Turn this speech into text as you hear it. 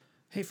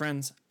Hey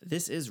friends,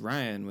 this is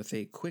Ryan with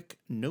a quick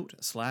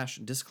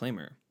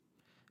note/disclaimer.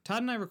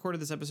 Todd and I recorded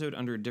this episode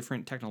under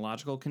different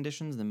technological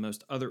conditions than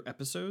most other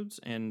episodes,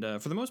 and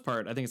for the most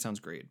part, I think it sounds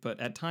great, but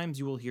at times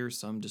you will hear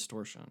some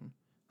distortion.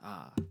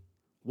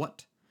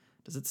 What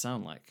does it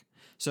sound like?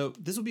 So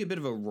this will be a bit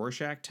of a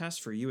Rorschach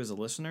test for you as a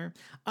listener.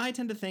 I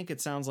tend to think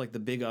it sounds like the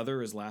big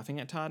other is laughing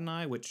at Todd and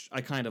I, which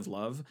I kind of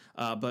love,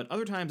 but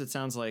other times it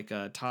sounds like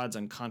Todd's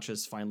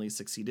unconscious finally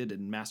succeeded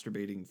in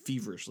masturbating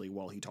feverishly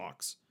while he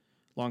talks.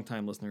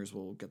 Longtime listeners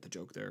will get the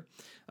joke there.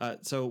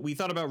 So we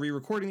thought about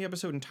re-recording the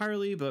episode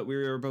entirely, but we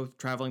were both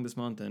traveling this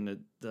month, and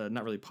it's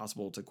not really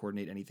possible to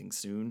coordinate anything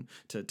soon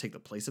to take the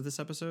place of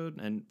this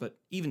episode. But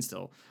even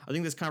still, I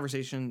think this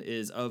conversation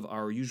is of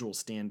our usual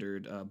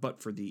standard,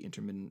 but for the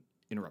intermittent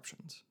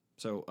interruptions.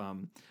 So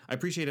I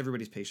appreciate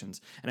everybody's patience,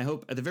 and I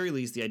hope, at the very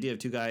least, the idea of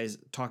two guys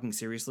talking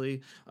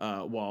seriously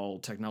while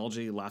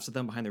technology laughs at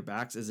them behind their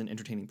backs is an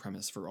entertaining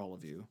premise for all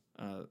of you.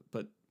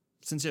 But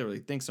sincerely,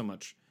 thanks so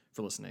much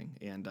for listening.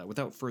 And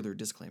without further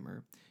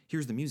disclaimer,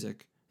 here's the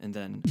music and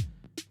then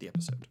the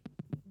episode.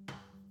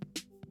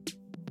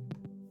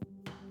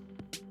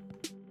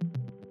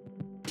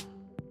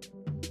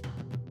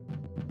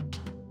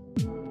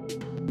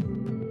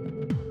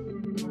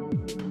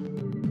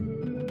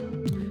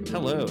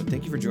 Hello, and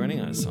thank you for joining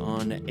us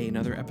on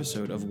another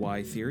episode of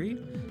Why Theory.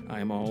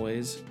 I am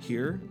always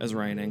here as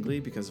Ryan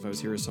Engley, because if I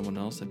was here as someone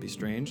else, that'd be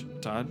strange.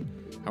 Todd,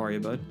 how are you,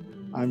 bud?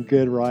 I'm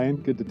good, Ryan.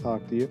 Good to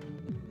talk to you.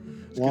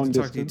 Good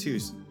to talk to you too.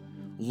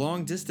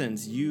 Long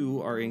distance.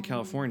 You are in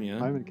California.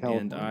 I'm in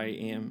California.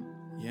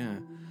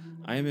 And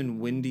I am in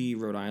windy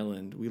Rhode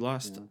Island. We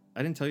lost,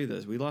 I didn't tell you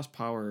this, we lost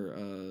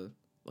power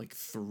like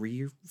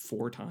 3 or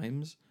 4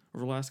 times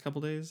over the last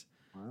couple days.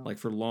 Wow. Like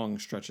for long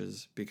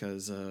stretches,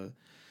 because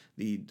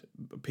the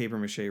paper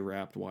mache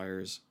wrapped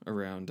wires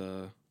around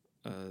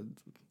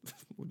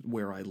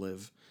where I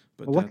live.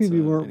 But well, lucky we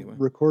weren't anyway.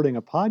 recording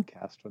a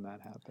podcast when that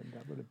happened.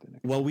 That would have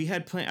been. Well, we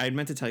had planned. I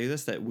meant to tell you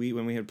this, that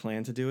when we had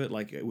planned to do it,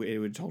 like it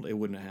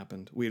wouldn't have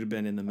happened. We'd have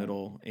been in the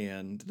middle,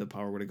 and the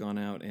power would have gone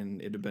out,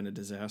 and it'd have been a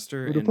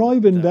disaster. It would have probably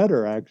been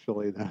better,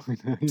 actually.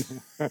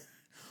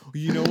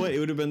 You know what? It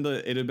would have been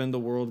the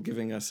world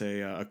giving us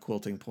a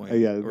quilting point.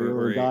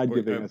 or God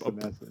giving us a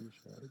message.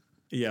 Right?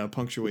 Yeah,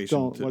 punctuation.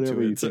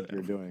 Whatever you think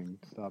you're doing,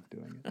 stop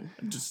doing it.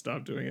 Just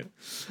stop doing it.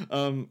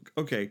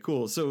 Okay,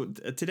 cool. So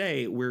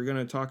today we're going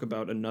to talk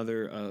about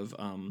another of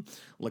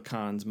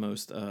Lacan's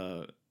most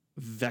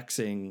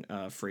vexing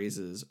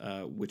phrases,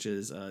 which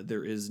is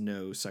there is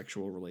no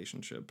sexual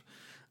relationship.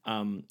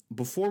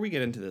 Before we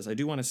get into this, I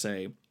do want to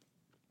say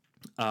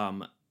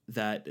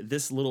that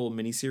this little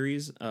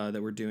miniseries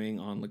that we're doing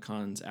on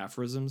Lacan's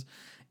aphorisms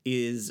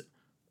is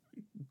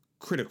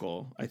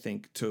critical, I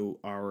think, to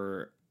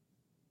our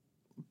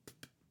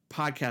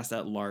podcast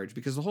at large,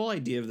 because the whole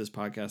idea of this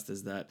podcast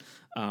is that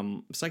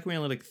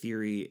psychoanalytic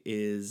theory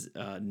is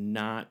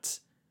not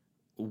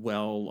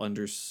well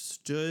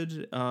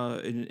understood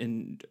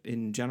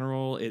in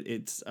general.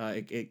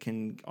 It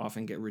can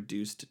often get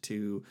reduced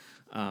to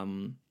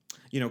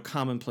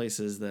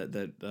commonplaces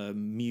that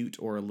mute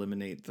or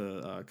eliminate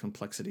the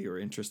complexity or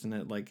interest in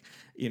it. Like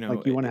you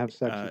want to have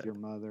sex with your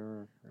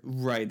mother,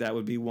 right? That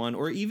would be one.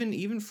 Or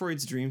even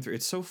Freud's dream theory.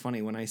 It's so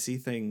funny when I see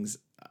things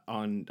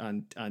on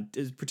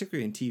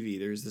particularly in TV.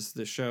 There's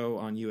this show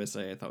on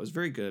USA I thought was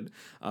very good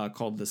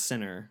called The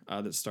Sinner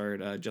that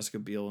starred Jessica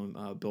Biel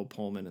and Bill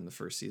Pullman in the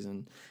first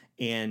season,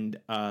 and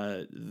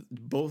I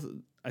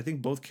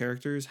think both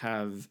characters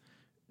have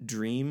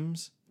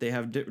dreams. They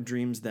have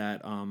dreams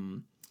that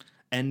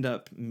end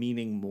up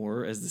meaning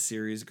more as the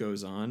series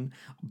goes on,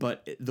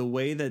 but the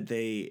way that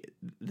they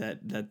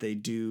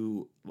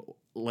do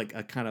like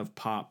a kind of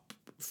pop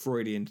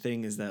Freudian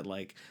thing is that,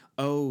 like,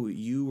 oh,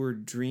 you were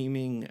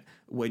dreaming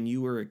when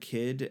you were a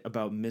kid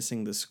about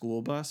missing the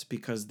school bus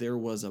because there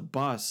was a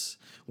bus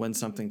when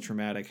something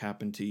traumatic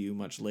happened to you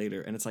much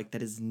later. And it's like,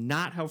 that is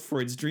not how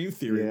Freud's dream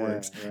theory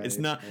works. Right, it's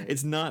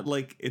not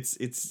like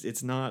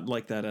it's not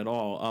like that at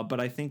all. But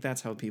I think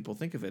that's how people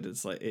think of it.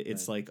 It's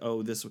like like,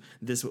 oh,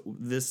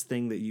 this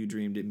thing that you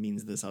dreamed, it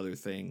means this other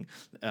thing,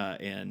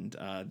 and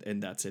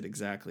that's it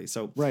exactly.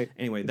 So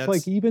anyway, it's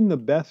like even the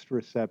best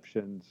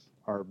receptions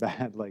are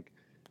bad. Like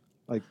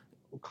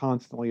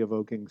constantly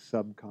evoking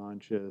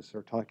subconscious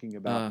or talking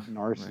about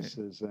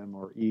narcissism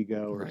or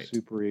ego or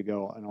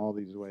superego and all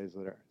these ways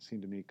that seem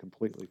to me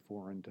completely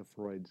foreign to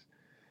Freud's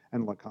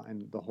and Lacan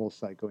and the whole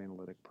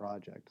psychoanalytic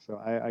project. So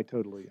I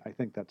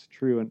think that's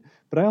true.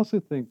 But I also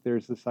think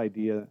there's this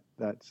idea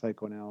that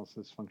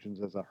psychoanalysis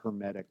functions as a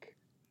hermetic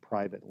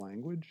private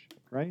language,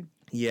 right?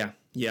 Yeah.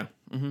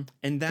 Mm-hmm.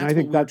 And that's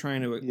what we're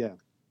trying to... Yeah.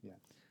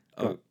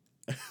 Oh,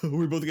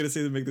 we're both going to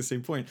say to make the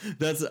same point.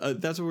 That's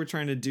what we're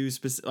trying to do.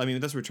 That's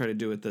what we're trying to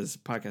do with this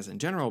podcast in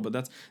general.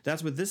 But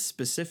that's with this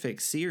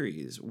specific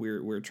series.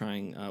 We're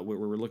trying.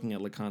 We're looking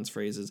at Lacan's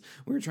phrases.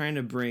 We're trying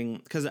to bring,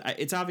 because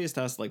it's obvious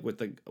to us. Like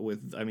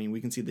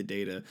we can see the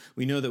data.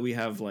 We know that we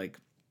have like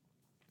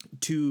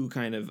two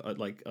kind of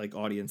like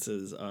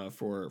audiences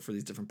for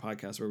these different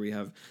podcasts, where we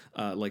have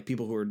like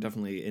people who are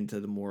definitely into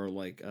the more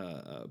like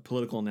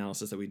political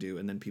analysis that we do,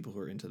 and then people who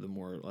are into the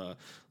more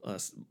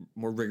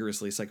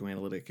rigorously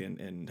psychoanalytic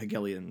and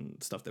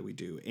Hegelian stuff that we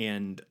do.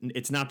 And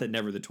it's not that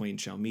never the twain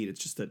shall meet.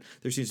 It's just that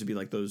there seems to be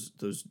like those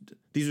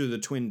these are the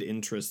twinned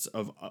interests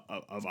of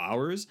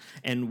ours,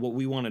 and what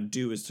we want to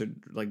do is to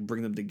like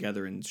bring them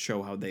together and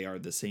show how they are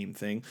the same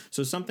thing.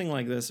 So something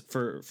like this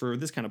for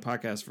this kind of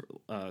podcast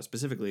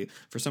specifically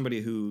for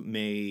somebody who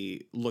may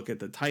look at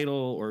the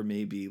title or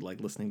maybe like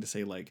listening to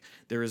say like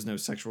there is no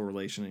sexual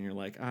relation, and you're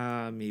like,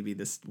 maybe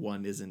this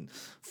one isn't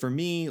for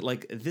me.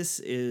 Like this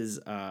is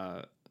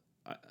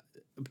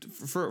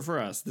for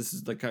us, this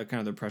is the kind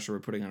of the pressure we're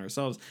putting on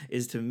ourselves,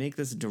 is to make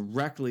this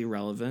directly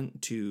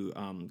relevant to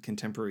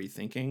contemporary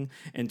thinking,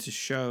 and to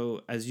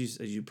show, as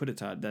you put it,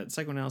 Todd, that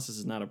psychoanalysis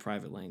is not a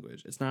private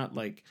language. It's not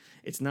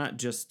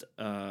just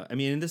I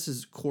mean, and this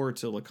is core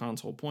to Lacan's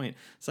whole point.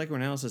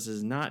 Psychoanalysis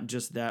is not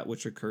just that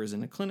which occurs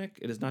in a clinic.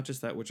 It is not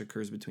just that which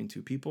occurs between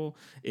two people.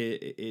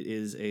 It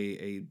is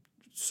a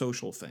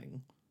social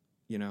thing,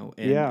 you know,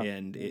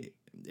 and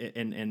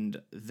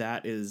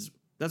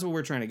that's what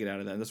we're trying to get out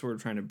of that. That's what we're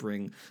trying to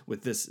bring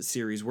with this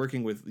series,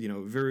 working with, you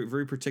know, very,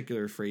 very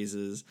particular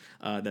phrases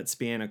that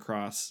span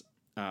across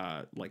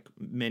like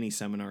many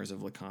seminars of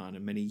Lacan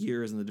and many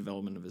years in the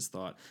development of his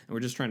thought. And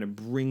we're just trying to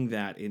bring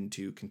that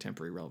into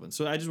contemporary relevance.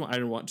 So I just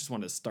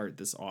want to start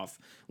this off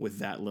with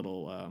that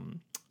little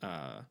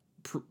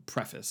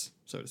preface,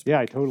 so to speak.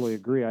 Yeah, I totally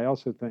agree. I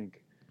also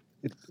think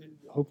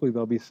hopefully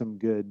there'll be some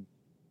good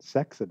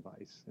sex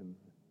advice and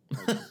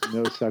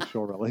no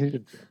sexual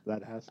relationship.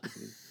 That has to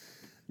be.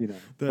 You know,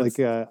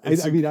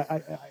 I mean,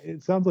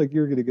 it sounds like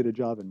you're going to get a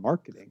job in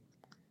marketing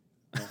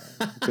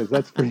because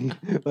that's pretty.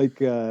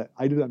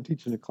 I'm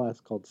teaching a class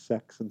called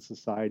Sex and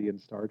Society in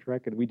Star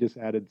Trek, and we just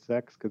added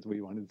sex because we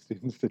wanted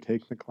students to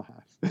take the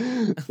class.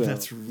 So,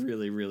 that's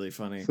really, really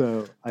funny.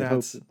 So I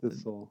hope that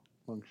this will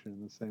function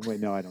in the same way.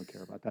 No, I don't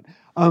care about that.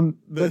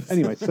 But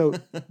anyway, so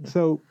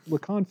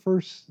Lacan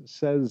first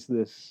says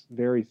this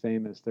very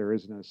famous "there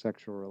is no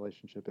sexual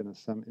relationship"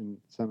 in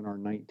seminar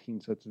 19.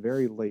 So it's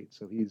very late.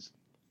 So he's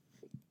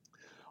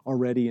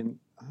already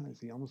is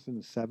he almost in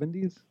the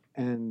 70s?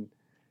 And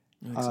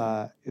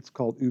it's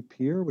called ou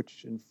pire,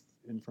 which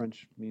in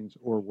French means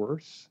or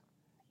worse.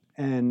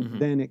 And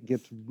then it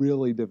gets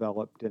really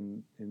developed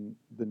in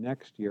the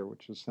next year,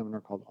 which is a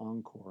seminar called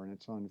Encore, and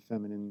it's on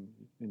feminine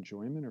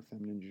enjoyment or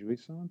feminine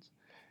jouissance.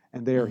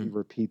 And there he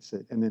repeats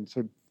it. And then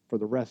so for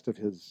the rest of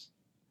his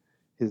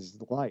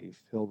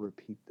life, he'll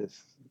repeat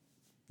this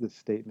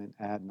statement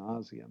ad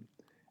nauseum.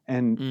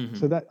 And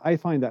so that I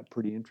find that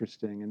pretty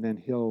interesting. And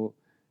then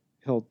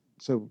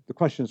so the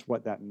question is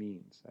what that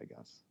means, I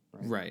guess.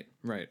 Right.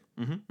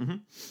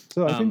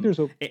 So I think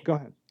go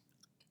ahead.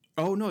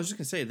 Oh no, I was just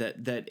gonna say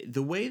that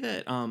the way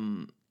that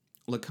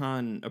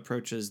Lacan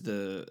approaches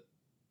the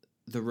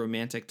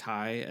romantic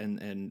tie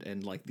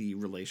and like the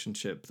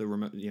relationship, the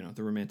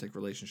romantic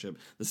relationship,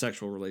 the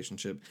sexual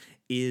relationship,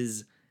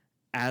 is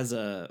as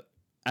a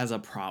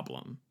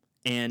problem,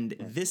 and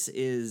this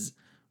is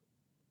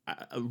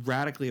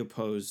radically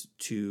opposed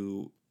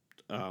to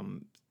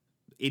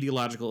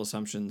ideological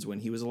assumptions when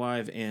he was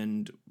alive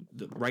and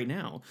right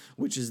now,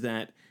 which is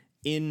that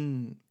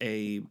in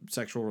a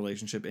sexual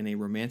relationship, in a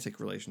romantic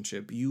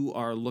relationship, you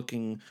are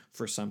looking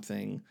for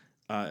something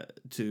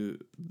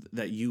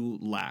that you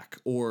lack,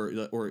 or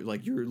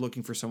like you're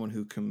looking for someone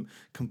who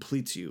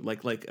completes you,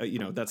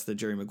 that's the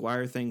Jerry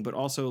Maguire thing. But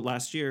also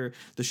last year,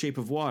 The Shape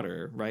of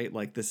Water, right?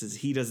 Like this is,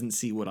 he doesn't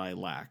see what I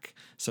lack,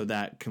 so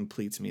that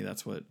completes me.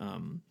 That's what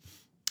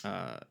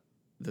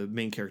the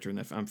main character in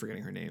that, I'm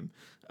forgetting her name,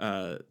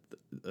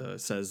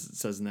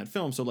 says in that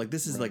film. So like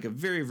this is like a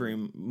very, very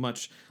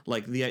much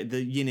like the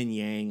yin and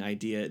yang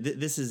idea.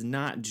 This is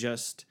not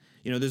just,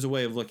 there's a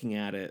way of looking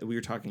at it. We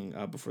were talking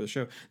before the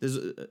show.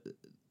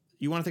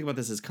 You want to think about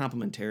this as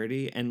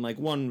complementarity, and like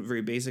one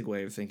very basic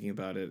way of thinking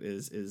about it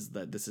is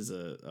that this is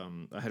a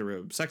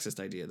heterosexist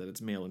idea, that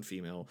it's male and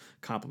female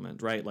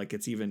complement, right? Like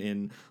it's even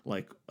in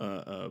like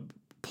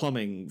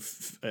plumbing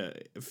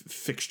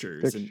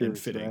fixtures and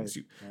fittings.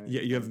 Right.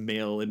 You have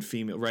male and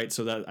female, right?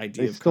 So that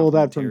idea they stole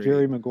that from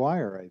Jerry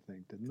Maguire, I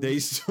think, didn't they? They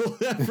stole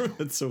that from.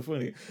 That's so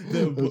funny.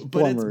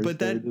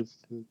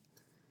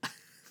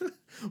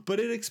 But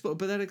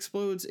that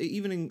explodes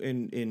even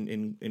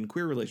in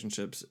queer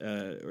relationships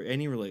or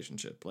any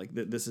relationship. Like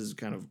this is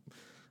kind of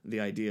the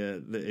idea.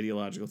 The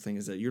ideological thing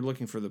is that you're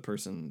looking for the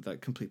person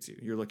that completes you.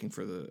 You're looking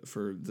for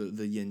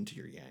the yin to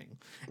your yang,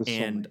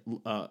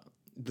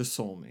 the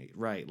soulmate,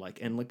 right? Like,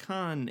 and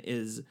Lacan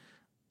is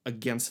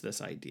against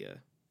this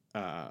idea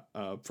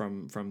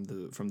from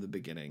the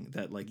beginning,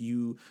 that like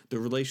the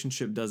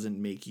relationship doesn't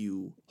make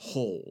you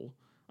whole.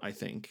 I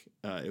think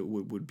it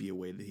would be a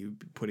way that he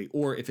would put it.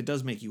 Or if it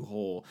does make you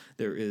whole,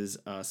 there is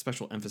a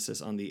special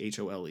emphasis on the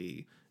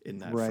HOLE in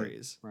that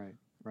phrase.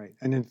 Right.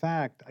 And in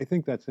fact, I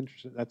think that's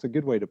interesting. That's a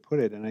good way to put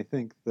it. And I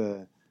think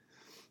the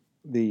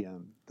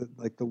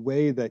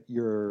way that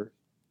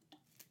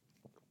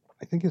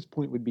I think his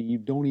point would be, you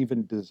don't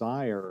even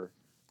desire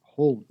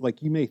whole,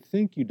 like you may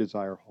think you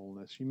desire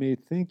wholeness, you may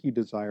think you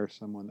desire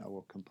someone that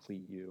will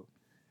complete you.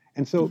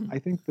 And so I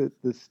think that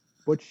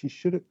what she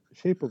should have,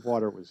 Shape of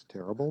Water was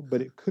terrible,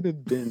 but it could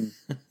have been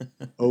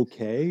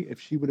okay if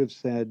she would have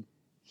said,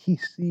 he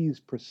sees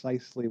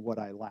precisely what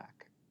I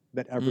lack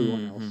that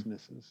everyone else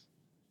misses.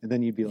 And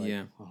then you'd be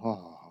like,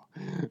 oh,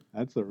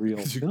 that's a real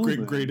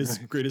film.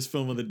 Greatest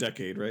film of the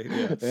decade, right?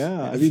 Yeah.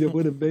 Yeah. I mean, it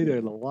would have made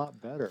it a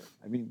lot better.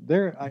 I mean,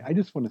 I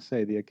just want to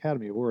say the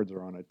Academy Awards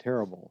are on a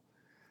terrible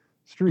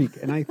streak.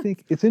 And I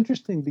think it's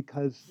interesting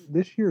because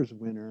this year's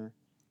winner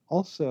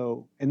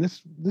also, and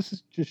this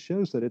just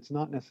shows that it's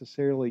not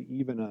necessarily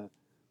even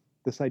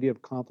this idea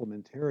of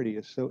complementarity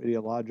is so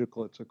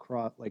ideological. It's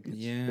across, like,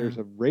 there's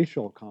a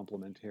racial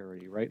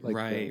complementarity, right? Like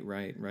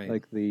right.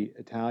 Like the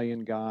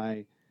Italian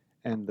guy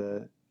and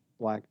the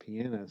black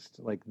pianist,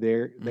 like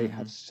they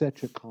have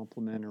such a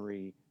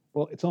complementary.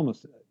 Well, it's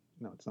almost,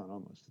 no, it's not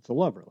almost. It's a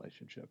love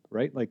relationship,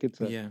 right? Like it's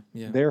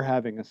they're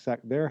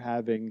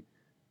having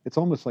it's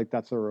almost like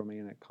that's a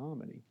romantic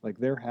comedy. Like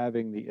they're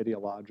having the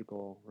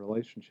ideological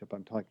relationship.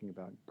 I'm talking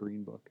about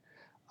Green Book.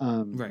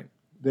 Right.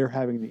 They're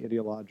having the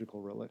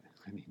ideological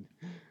I mean,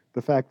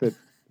 the fact that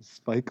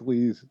Spike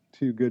Lee's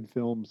two good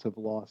films have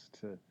lost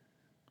to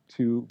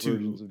two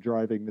versions of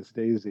Driving Miss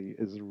Daisy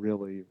is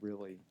really,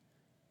 really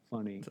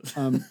funny.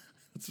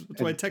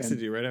 That's why I texted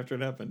you right after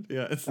it happened.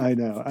 Yeah. I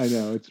know.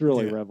 It's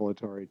really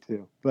revelatory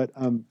too. But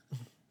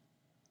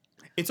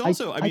it's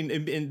also, I mean,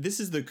 and this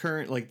is the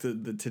current, like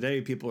the today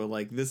people are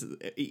like this,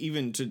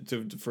 even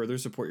to further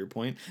support your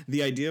point,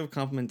 the idea of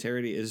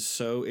complementarity is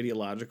so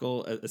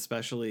ideological,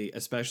 especially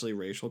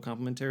racial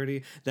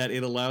complementarity, that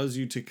it allows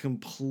you to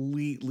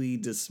completely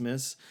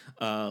dismiss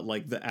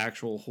like the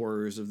actual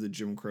horrors of the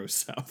Jim Crow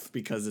South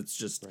because it's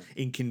just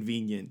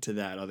inconvenient to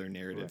that other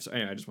narrative. Right. So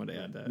anyway, I just wanted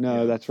to add that.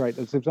 No, that's right.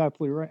 That's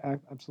exactly right.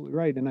 Absolutely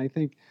right. And I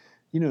think,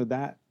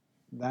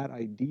 that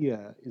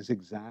idea is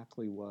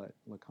exactly what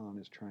Lacan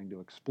is trying to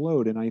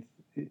explode. And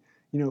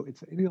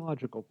its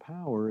ideological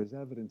power is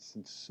evidenced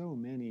in so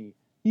many,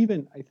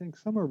 even I think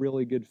some are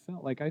really good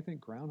films. Like I think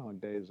Groundhog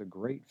Day is a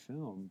great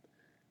film,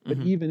 but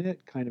even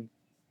it kind of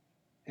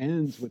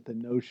ends with the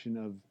notion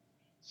of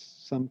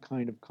some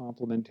kind of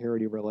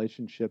complementarity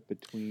relationship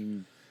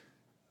between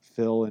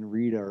Phil and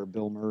Rita, or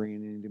Bill Murray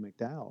and Andie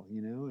MacDowell,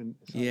 and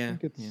so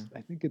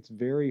I think it's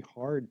very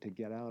hard to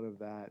get out of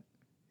that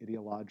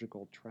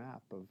ideological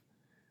trap of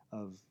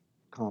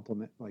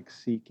complement, like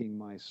seeking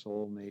my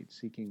soulmate,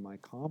 seeking my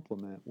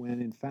complement, when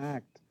in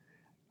fact,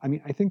 I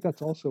mean, I think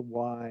that's also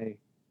why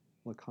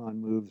Lacan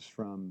moves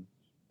from,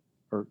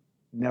 or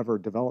never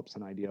develops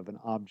an idea of an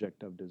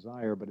object of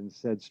desire, but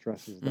instead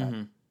stresses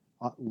that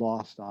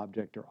lost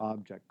object or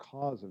object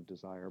cause of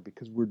desire,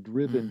 because we're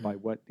driven by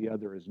what the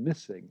other is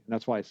missing. And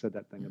that's why I said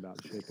that thing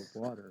about Shape of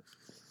Water,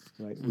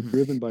 right? We're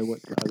driven by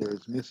what the other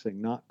is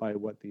missing, not by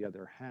what the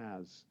other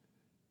has.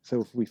 So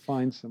if we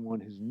find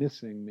someone who's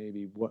missing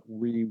maybe what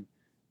we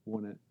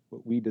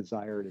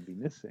desire to be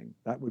missing,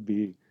 that would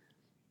be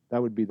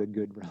the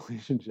good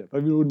relationship.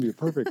 I mean, it wouldn't be a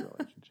perfect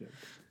relationship,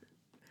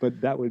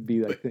 but that would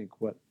be, I think,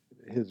 what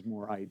his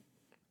more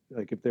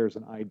like if there's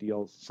an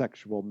ideal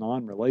sexual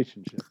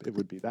non-relationship, it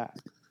would be that.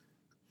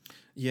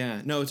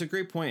 Yeah, no, it's a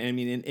great point. I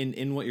mean,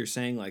 in what you're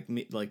saying, like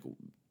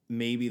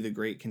maybe the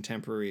great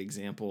contemporary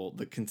example,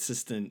 the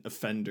consistent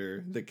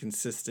offender, the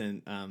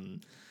consistent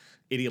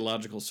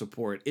ideological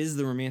support is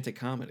the romantic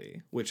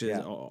comedy, which is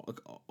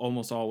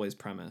almost always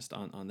premised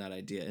on that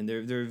idea. And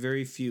there are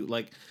very few,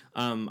 like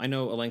I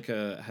know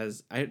Alenka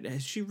has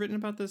she written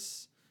about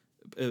this?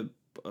 Is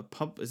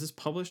this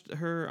published?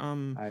 Her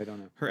I don't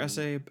know. Her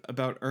essay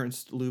about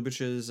Ernst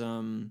Lubitsch's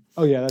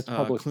oh yeah, that's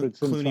published. But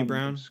it's in Clooney some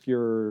Brown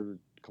obscure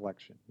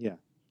collection. Yeah.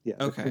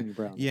 Okay. Clooney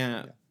Brown.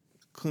 Yeah.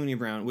 Clooney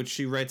Brown, which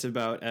she writes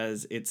about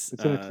as it's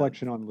in a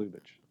collection on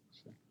Lubitsch.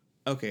 So.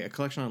 Okay, a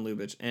collection on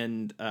Lubitsch,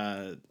 and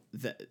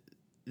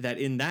that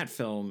in that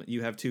film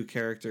you have two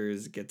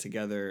characters get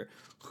together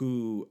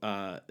who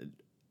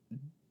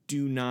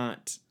do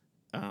not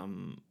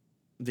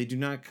they do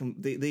not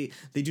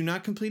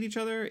complete each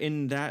other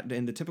in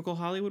the typical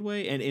Hollywood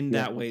way, and in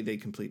that way they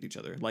complete each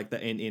other, like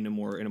that in a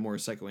more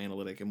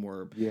psychoanalytic and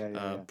more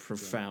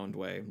profound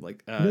way.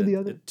 Like the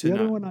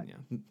other one.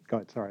 Go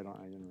ahead. Sorry, I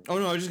don't. Oh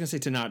no, I was just gonna say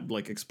to not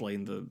like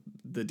explain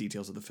the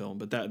details of the film,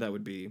 but that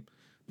would be.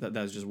 That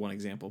was just one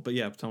example. But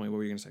yeah, tell me, what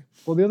were you going to say?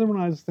 Well, the other one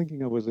I was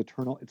thinking of was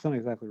Eternal. It's not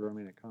exactly a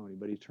romantic comedy,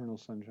 but Eternal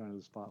Sunshine of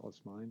the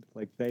Spotless Mind.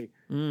 Like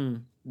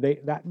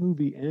that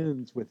movie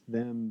ends with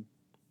them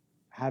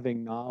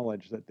having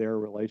knowledge that their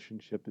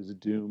relationship is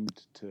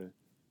doomed to,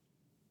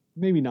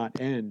 maybe not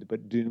end,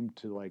 but doomed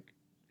to like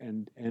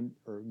end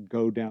or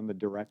go down the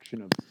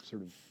direction of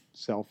sort of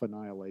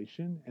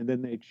self-annihilation. And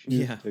then they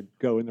choose to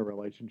go in the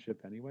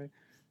relationship anyway.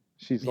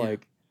 She's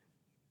like,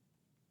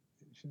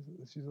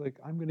 she's like,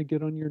 I'm going to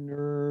get on your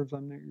nerves.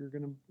 You're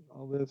going to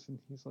all this. And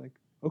he's like,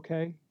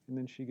 okay. And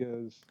then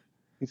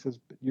he says,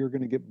 but you're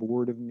going to get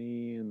bored of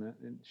me. And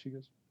she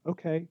goes,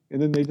 okay.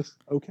 And then they just,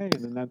 okay.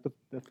 And then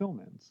the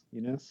film ends,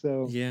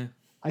 So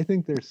I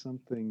think there's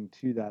something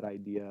to that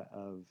idea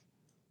of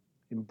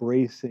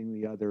embracing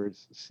the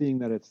others, seeing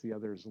that it's the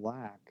other's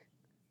lack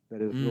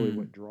that is really Mm.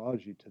 what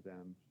draws you to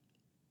them,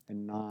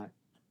 and not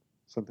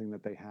something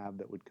that they have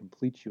that would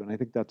complete you. And I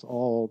think that's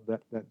all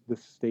that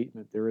this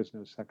statement, there is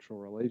no sexual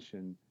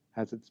relation,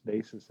 has its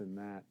basis in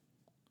that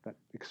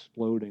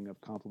exploding of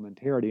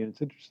complementarity. And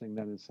it's interesting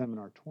that in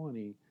Seminar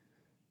 20,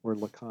 where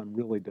Lacan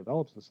really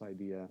develops this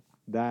idea,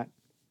 that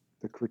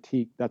the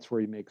critique, that's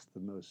where he makes the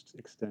most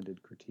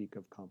extended critique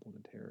of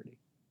complementarity.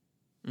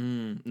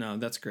 No,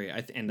 that's great.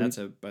 And that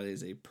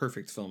is a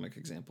perfect filmic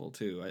example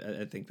too.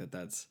 I think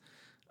that's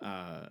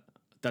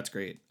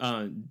great.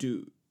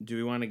 Do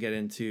we want to get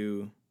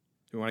into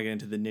the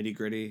nitty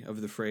gritty of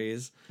the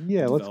phrase, the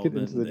Yeah, let's get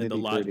into the development, and the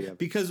nitty lot? gritty of it.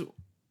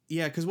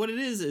 Because what it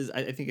is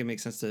I think it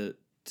makes sense to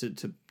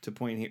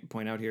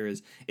point out here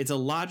is it's a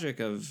logic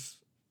of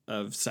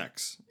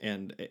sex,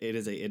 and it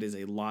is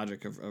a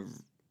logic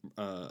of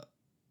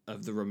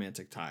the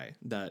romantic tie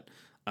that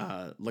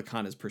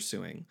Lacan is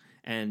pursuing,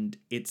 and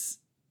it's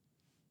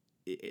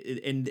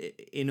and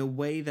in a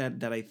way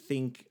that I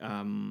think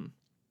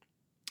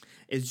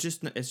it's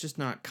just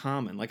not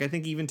common. Like I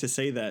think even to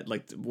say that,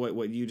 like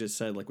what you just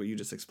said, like what you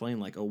just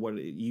explained, like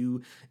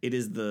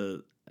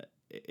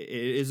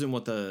it isn't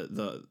what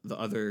the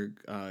other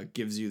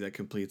gives you that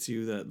completes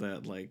you,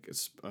 that like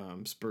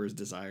spurs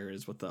desire,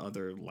 is what the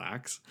other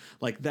lacks.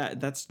 Like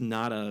that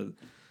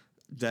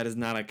is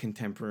not a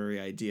contemporary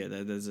idea.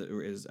 That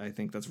is I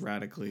think that's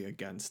radically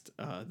against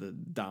the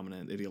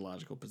dominant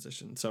ideological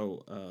position.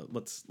 So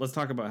let's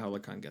talk about how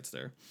Lacan gets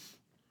there.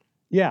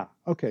 Yeah.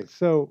 Okay.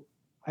 So,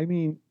 I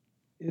mean,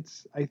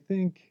 I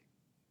think,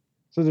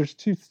 so there's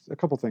a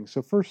couple things.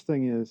 So first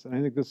thing is, and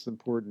I think this is an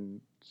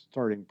important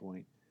starting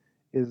point,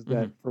 is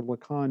that for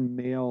Lacan,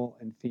 male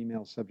and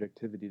female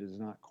subjectivity does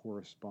not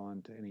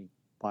correspond to any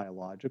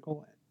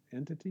biological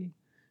entity.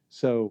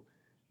 So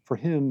for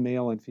him,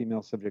 male and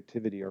female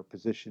subjectivity are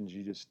positions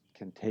you just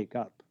can take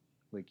up.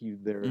 Like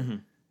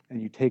and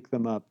you take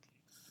them up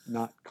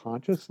not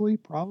consciously,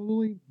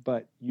 probably,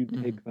 but you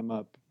take them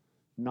up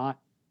not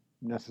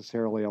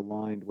necessarily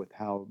aligned with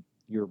how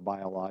you're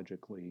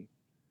biologically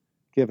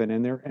given.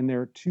 And there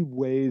are two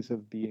ways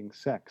of being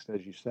sexed,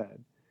 as you said.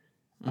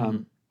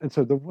 And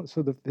so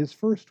his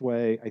first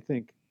way, I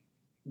think,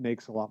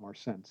 makes a lot more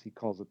sense. He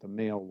calls it the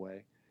male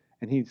way,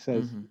 and he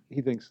says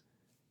he thinks,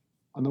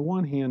 on the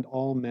one hand,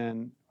 all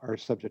men are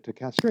subject to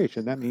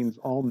castration. That means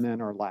all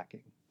men are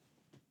lacking.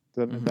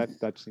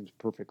 That seems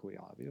perfectly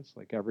obvious.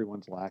 Like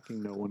everyone's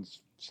lacking, no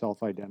one's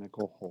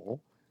self-identical whole.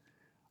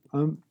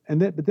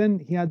 But then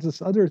he adds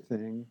this other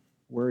thing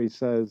where he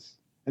says,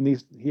 and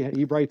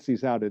he writes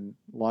these out in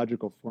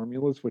logical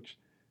formulas, which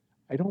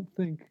I don't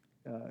think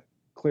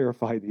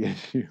clarify the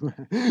issue.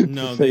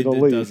 No,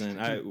 it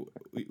doesn't.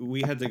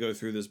 We had to go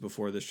through this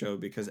before the show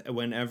because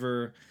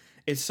whenever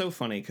it's so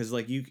funny because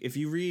like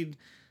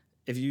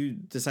if you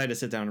decide to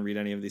sit down and read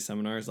any of these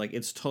seminars, like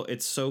it's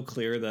so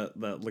clear that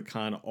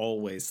Lacan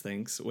always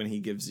thinks when he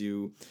gives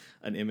you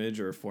an image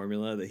or a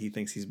formula that he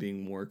thinks he's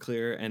being more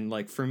clear. And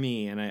like for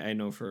me, and I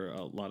know for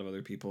a lot of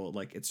other people,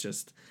 like it's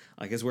just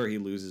like it's where he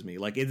loses me.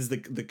 Like it is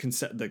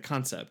the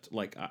concept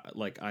like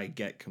I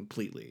get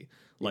completely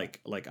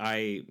like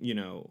I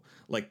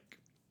like.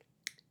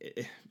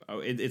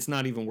 It's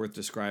not even worth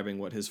describing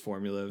what his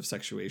formula of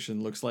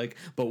sexuation looks like,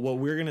 but what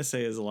we're gonna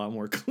say is a lot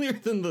more clear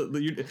than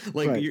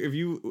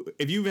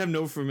if you have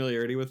no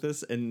familiarity with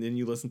this and then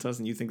you listen to us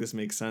and you think this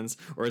makes sense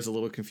or is a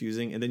little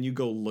confusing, and then you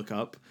go look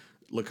up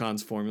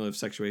Lacan's formula of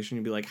sexuation,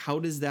 you'd be like, how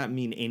does that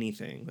mean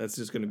anything? That's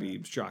just going to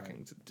be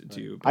shocking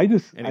to you. But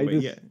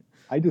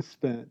I just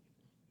spent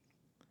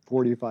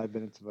 45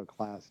 minutes of a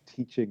class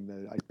teaching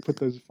I put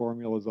those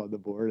formulas on the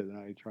board and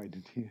I tried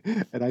to teach,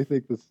 and I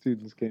think the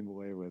students came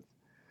away with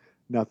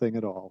nothing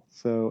at all.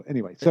 So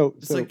anyway,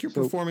 it's like you're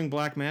performing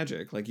black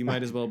magic. Like you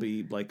might as well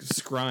be like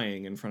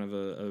scrying in front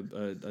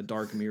of a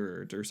dark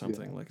mirror or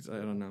something. Yeah. Like I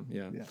don't know.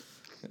 Yeah.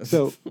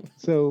 So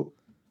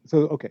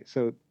okay.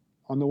 So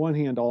on the one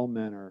hand, all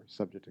men are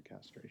subject to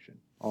castration.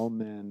 All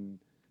men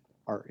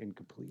are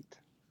incomplete.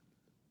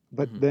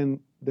 But then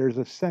there's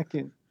a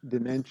second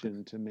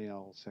dimension to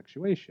male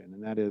sexuation,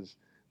 and that is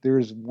there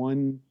is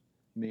one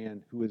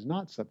man who is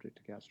not subject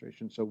to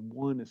castration. So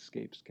one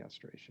escapes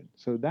castration.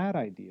 So that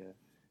idea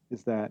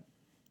is that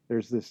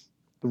there's the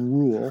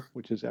rule,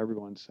 which is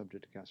everyone's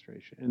subject to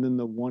castration, and then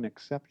the one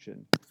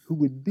exception, who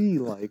would be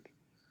like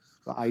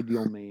the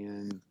ideal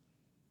man,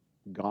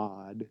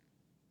 God,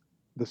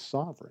 the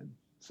sovereign.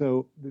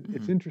 So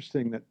it's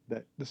interesting that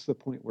this is the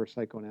point where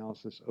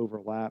psychoanalysis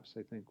overlaps,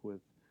 I think,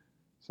 with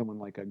someone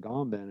like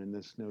Agamben and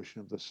this notion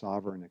of the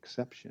sovereign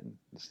exception,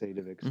 the state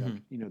of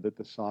exception. That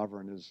the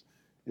sovereign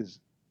is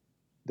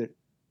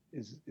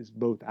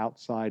both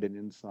outside and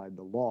inside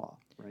the law,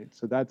 right?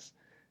 So that's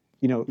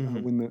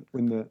when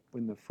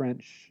the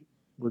French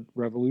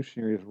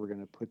revolutionaries were going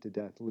to put to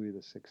death Louis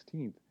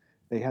XVI,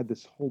 they had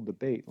this whole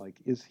debate,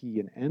 like, is he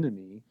an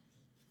enemy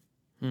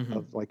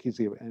of, like, is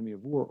he an enemy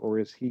of war, or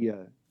is he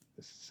a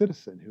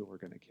citizen who we're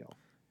going to kill?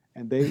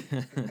 And they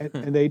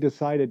and they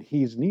decided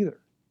he's neither.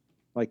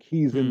 Like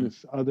he's in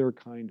this other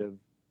kind of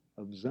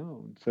of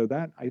zone. So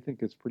that I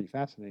think is pretty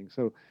fascinating.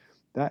 So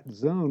that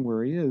zone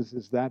where he is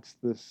that's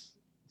this.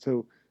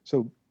 So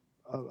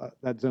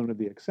that zone of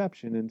the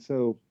exception, and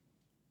so.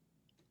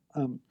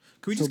 Can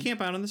we just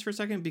camp out on this for a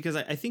second? Because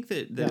I think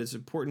that yeah. it's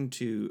important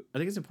to. I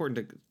think it's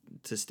important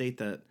to state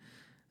that,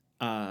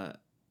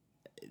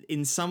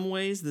 in some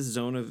ways, this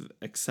zone of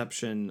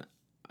exception,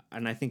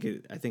 and I think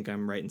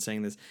I'm right in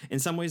saying this. In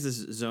some ways, this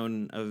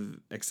zone of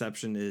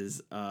exception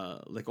is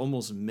like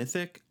almost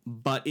mythic,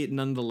 but it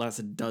nonetheless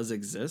does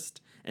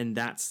exist, and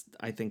that's,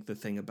 I think, the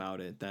thing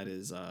about it that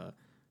is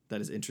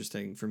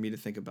interesting for me to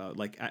think about.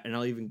 Like, and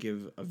I'll even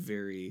give a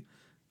very.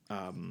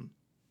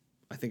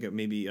 I think it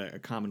may be a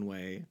common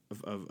way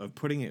of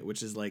putting it,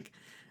 which is like,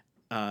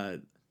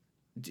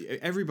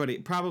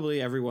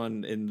 probably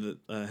everyone in the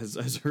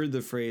has heard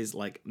the phrase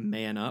like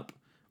 "man up"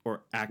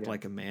 or "act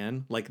like a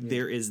man." Like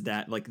there is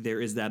that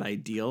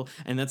ideal,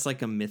 and that's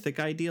like a mythic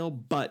ideal,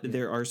 but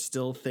there are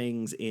still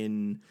things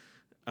in.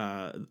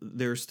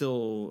 There's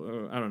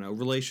still I don't know,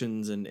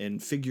 relations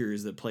and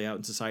figures that play out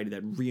in society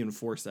that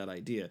reinforce that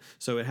idea.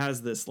 So it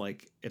has this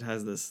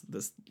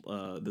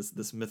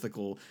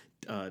mythical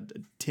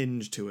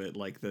tinge to it,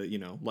 like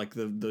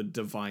the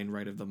divine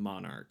right of the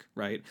monarch,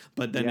 right?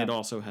 But then it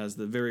also has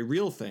the very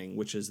real thing,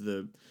 which is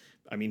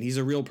he's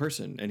a real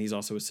person and he's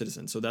also a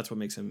citizen. So that's what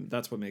makes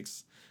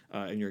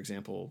in your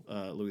example,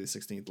 Louis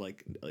XVI,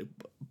 like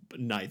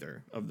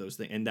neither of those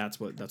things, and that's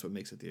what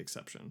makes it the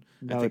exception.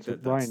 No, I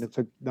think Brian,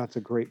 that's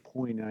a great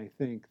point, and I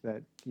think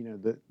that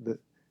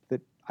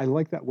that I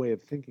like that way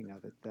of thinking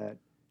of it. That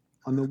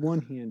on the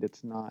one hand,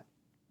 it's not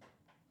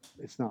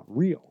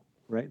real,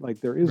 right?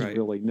 Like there is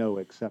really no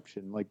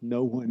exception. Like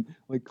no one,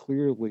 like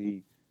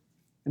clearly.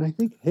 And I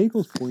think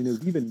Hegel's point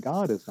is even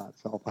God is not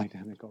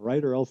self-identical,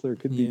 right? Or else there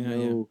could be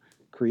no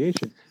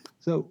creation.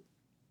 So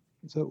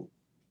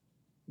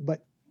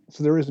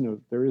there is no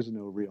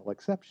real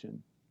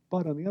exception.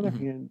 But on the other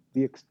hand,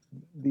 the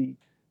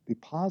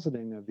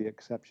positing of the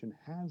exception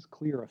has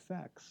clear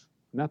effects,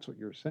 and that's what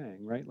you're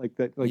saying, right? Like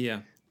that.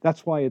 Like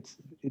that's why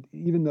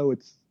even though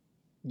it's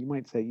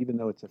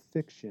a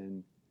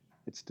fiction,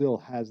 it still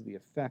has the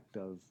effect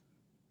of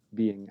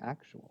being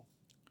actual.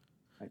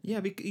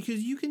 Yeah,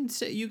 because you can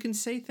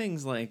say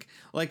things like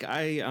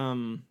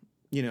I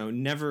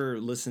never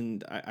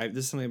listened. This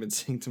is something I've been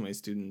saying to my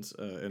students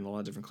in a lot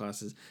of different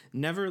classes.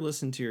 Never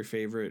listen to your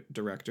favorite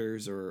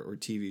directors or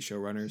TV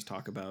showrunners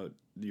talk about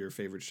your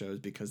favorite shows,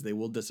 because they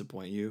will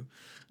disappoint you,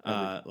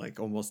 like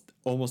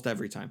almost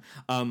every time.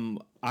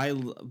 I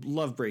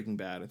love Breaking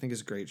Bad. I think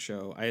it's a great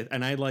show.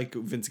 I like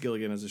Vince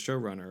Gilligan as a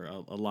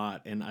showrunner a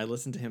lot, and I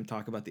listened to him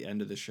talk about the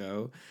end of the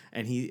show,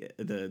 and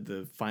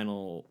the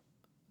final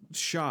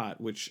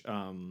shot, which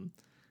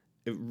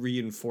it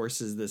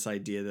reinforces this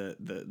idea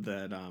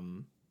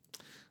that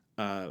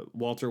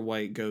Walter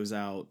White goes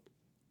out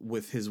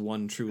with his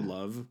one true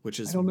love, which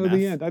is I don't know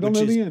the end.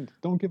 The end.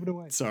 Don't give it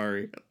away.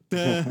 Sorry.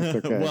 That's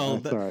okay. Well,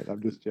 that's all right.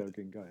 I'm just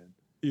joking. Go ahead.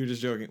 You're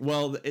just joking.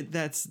 Well,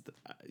 that's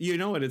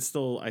what, it's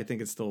still, I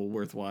think it's still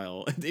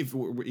worthwhile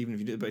even if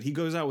you did. But he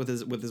goes out with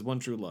his one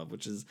true love,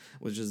 which is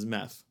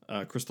meth,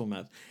 crystal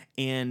meth,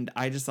 and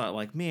I just thought,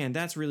 like, man,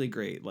 that's really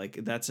great. Like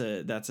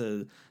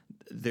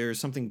there's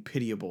something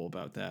pitiable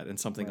about that and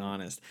something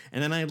honest.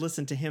 And then I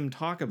listened to him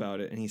talk about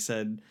it, and he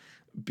said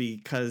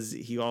because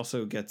he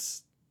also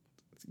gets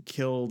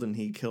killed and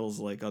he kills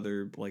like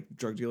other like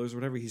drug dealers or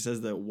whatever, he says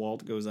that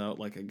Walt goes out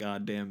like a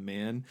goddamn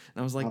man, and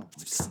I was like,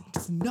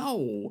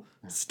 no,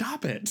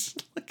 stop it.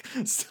 Like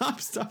stop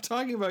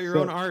talking about your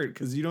own art,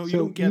 because you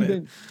don't get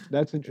it.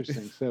 That's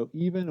interesting. So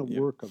even a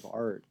work of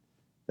art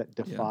that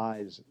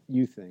defies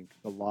you think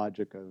the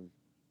logic of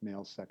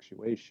male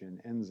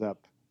sexuation ends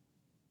up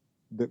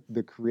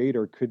the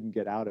creator couldn't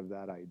get out of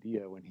that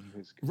idea when he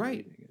was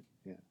creating it.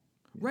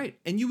 Right.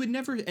 And you would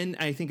never, and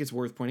I think it's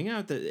worth pointing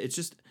out that it's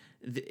just,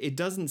 it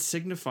doesn't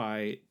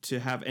signify to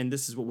have, and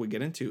this is what we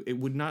get into, it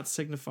would not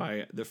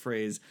signify the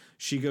phrase,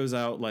 she goes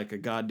out like a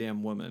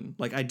goddamn woman.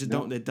 Like I just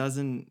don't, it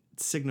doesn't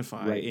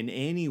signify in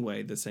any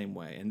way the same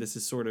way. And this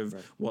is sort of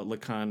what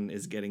Lacan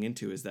is getting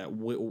into, is that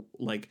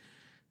like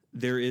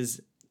there is,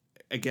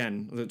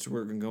 again, that's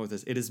where we're going to go with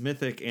this. It is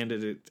mythic, and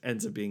it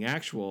ends up being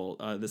actual,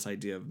 this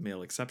idea of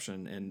male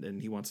exception.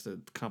 And he wants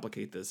to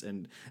complicate this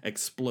and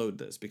explode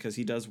this, because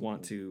he does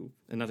want to,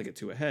 and not to get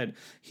too ahead,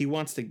 he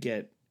wants to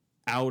get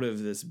out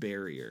of this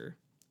barrier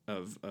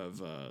of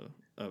the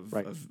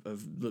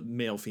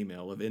male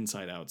female, of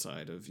inside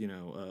outside, of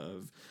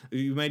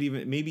you might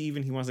even, maybe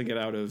even he wants to get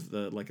out of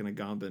the, like, an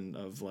Agamben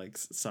of like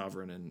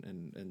sovereign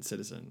and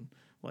citizen.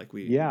 Like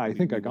I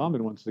think Agamben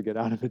wants to get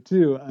out of it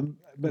too.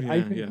 But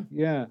I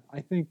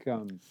think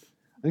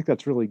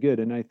that's really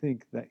good, and I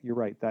think that you're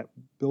right. That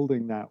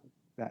building that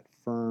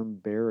firm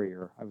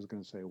barrier. I was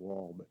going to say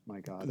wall, but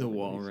my God, the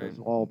wall, right?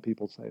 All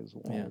people say is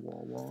wall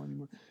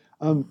anymore.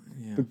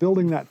 But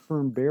building that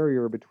firm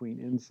barrier between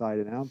inside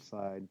and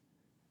outside,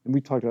 and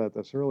we talked about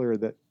this earlier.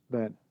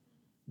 That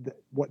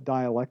what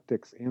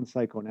dialectics and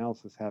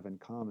psychoanalysis have in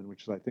common,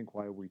 which is I think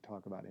why we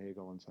talk about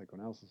Hegel and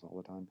psychoanalysis all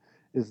the time,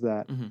 is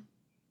that.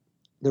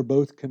 they're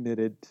both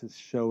committed to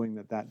showing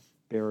that that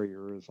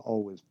barrier is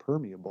always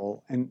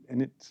permeable, and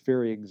its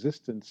very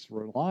existence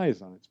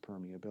relies on its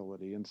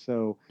permeability. And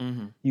so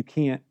Mm-hmm. you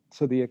can't,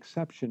 so the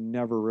exception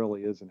never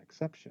really is an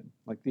exception.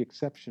 Like the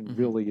exception Mm-hmm.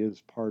 really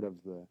is part of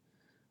the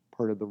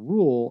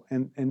rule.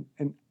 And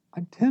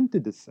I'm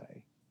tempted to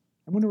say,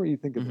 I wonder what you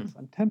think of Mm-hmm. this.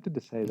 I'm tempted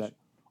to say that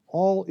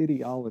all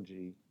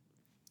ideology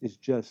is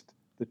just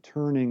the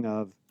turning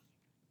of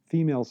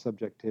female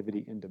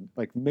subjectivity into,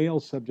 like, male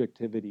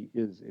subjectivity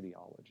is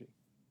ideology.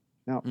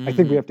 Now, I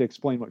think we have to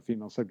explain what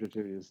female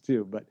subjectivity is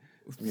too, but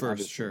I mean, First,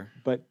 obviously, sure.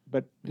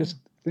 but just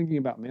thinking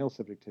about male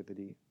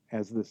subjectivity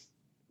as this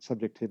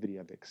subjectivity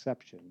of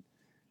exception,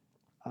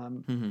 I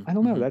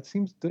don't know. That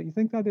seems. Do you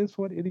think that is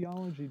what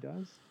ideology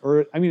does?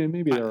 Or I mean,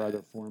 maybe there are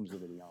other forms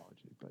of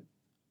ideology, but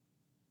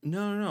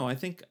no. I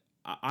think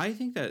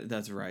that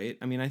that's right.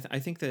 I mean, I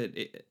think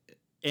that,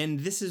 and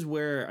this is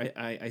where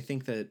I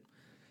think that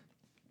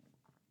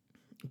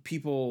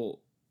people.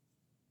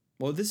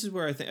 Well, this is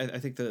where I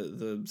think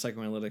the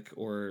psychoanalytic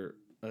or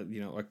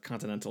a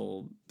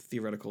continental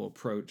theoretical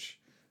approach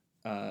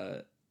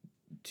to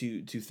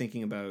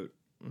thinking about.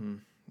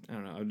 I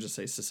don't know. I would just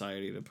say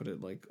society, to put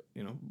it like,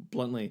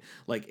 bluntly,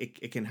 like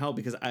it can help,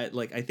 because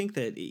I think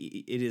that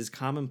it is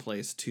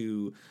commonplace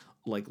to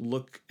like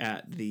look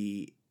at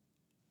the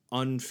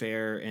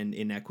unfair and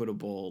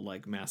inequitable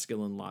like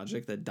masculine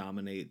logic that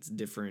dominates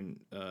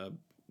different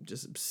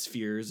just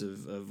spheres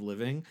of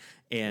living,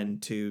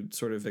 and to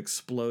sort of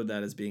explode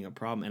that as being a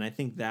problem. And I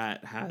think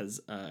that has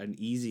an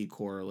easy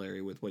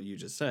corollary with what you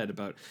just said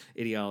about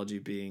ideology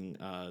being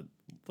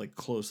like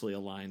closely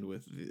aligned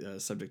with the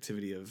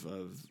subjectivity of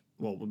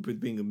well, with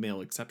being a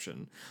male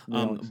exception.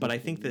 But I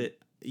think that,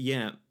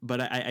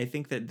 but I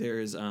think that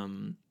there's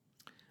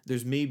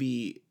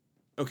maybe,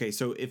 okay,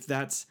 so if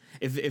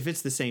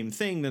it's the same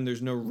thing, then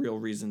there's no real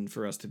reason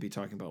for us to be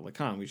talking about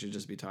Lacan. We should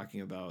just be talking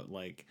about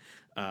like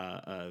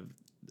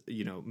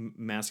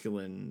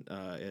masculine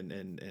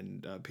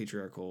and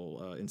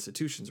patriarchal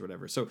institutions or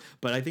whatever. So,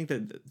 but I think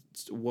that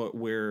what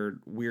we're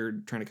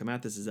trying to come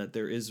at this is that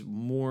there is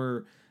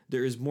more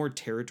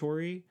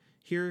territory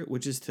here,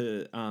 which is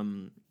to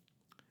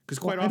because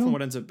quite often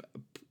what ends up,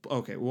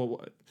 okay,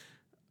 well,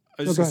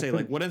 I was just gonna say,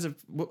 like, what ends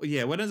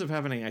up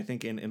happening, I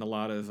think, in a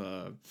lot of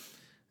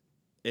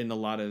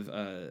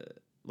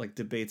like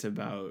debates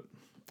about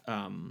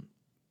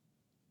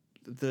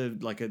the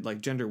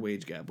like gender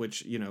wage gap,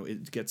 which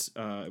it gets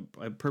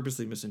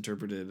purposely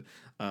misinterpreted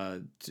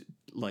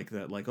like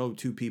that, like, oh,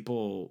 two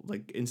people,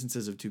 like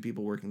instances of two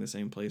people working the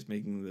same place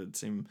making the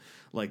same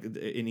like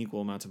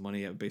unequal amounts of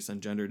money based on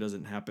gender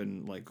doesn't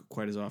happen like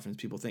quite as often as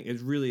people think.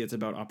 It's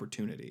about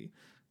opportunity.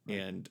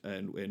 And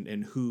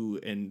who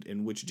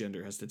and which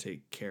gender has to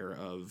take care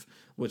of,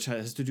 who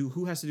has to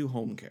do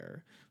home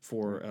care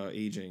for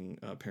aging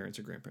parents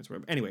or grandparents,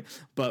 whatever. Anyway,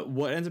 but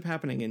what ends up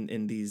happening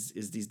in these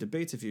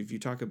debates, if you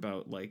talk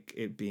about like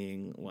it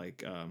being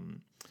like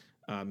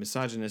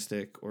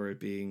misogynistic or it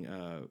being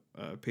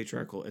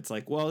patriarchal, it's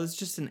like, well, it's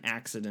just an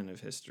accident of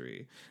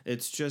history.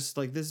 It's just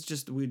like this.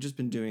 We've just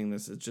been doing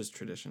this. It's just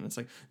tradition. It's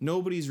like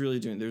nobody's really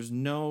doing it. There's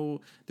no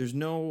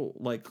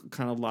like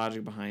kind of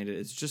logic behind it.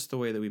 It's just the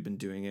way that we've been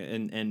doing it,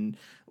 and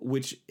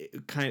which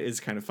is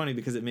kind of funny,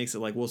 because it makes it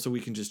like, well, so we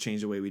can just change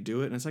the way we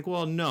do it. And it's like,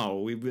 well,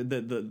 no,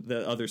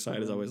 the other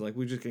side is always like,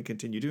 we're just gonna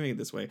continue doing it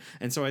this way.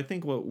 And so I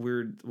think what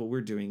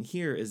we're doing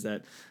here is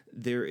that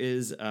there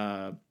is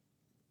a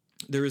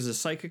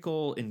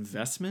psychical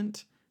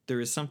investment. There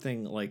is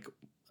something like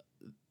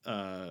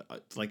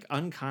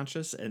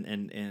unconscious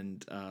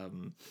and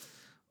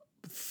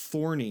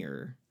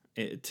thornier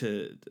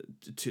to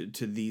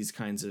these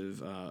kinds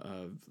of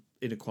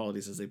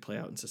inequalities as they play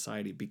out in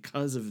society,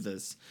 because of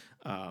this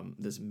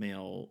this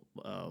male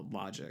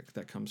logic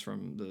that comes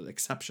from the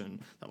exception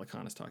that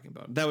Lacan is talking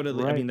about. That would,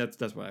 I mean,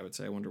 that's what I would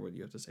say. I wonder what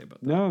you have to say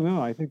about that.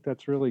 No, I think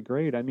that's really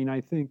great. I mean,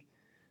 I think,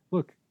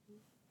 look,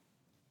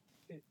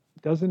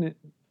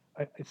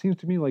 it seems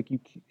to me like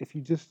if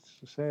you just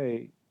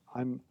say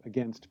I'm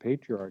against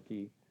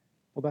patriarchy,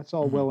 well, that's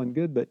all well and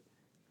good, but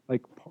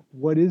like,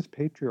 what is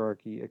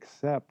patriarchy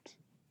except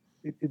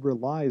it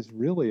relies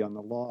really on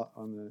the law,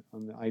 on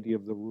the idea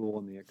of the rule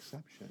and the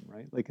exception,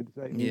 right? Like,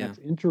 that's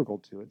integral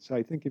to it. So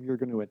I think if you're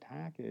going to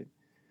attack it,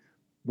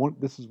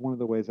 this is one of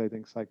the ways I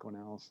think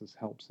psychoanalysis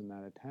helps in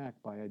that attack,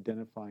 by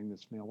identifying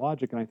this male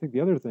logic. And I think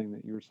the other thing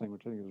that you were saying,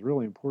 which I think is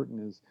really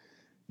important, is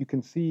you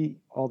can see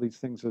all these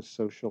things as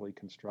socially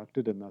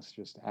constructed and thus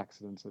just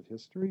accidents of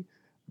history.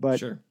 But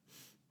sure.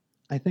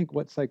 I think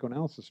what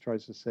psychoanalysis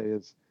tries to say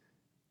is,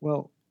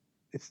 well,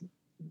 it's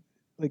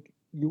like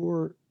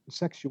your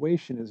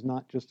sexuation is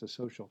not just a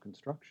social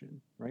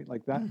construction, right?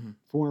 Like that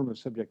form of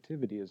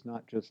subjectivity is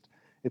not just,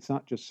 it's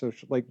not just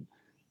social, like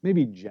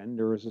maybe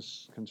gender is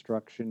a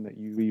construction that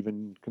you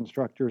even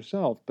construct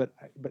yourself, but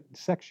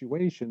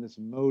sexuation, this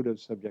mode of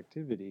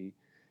subjectivity,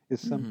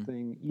 is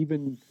something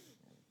even,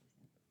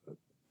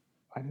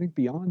 I think,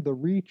 beyond the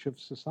reach of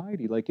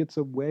society. Like, it's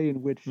a way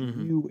in which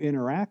you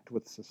interact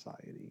with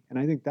society, and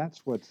I think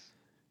that's what's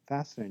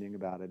fascinating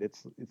about it.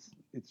 It's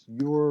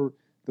your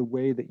the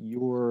way that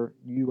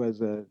you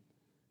as a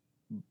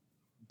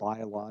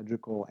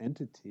biological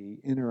entity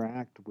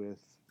interact with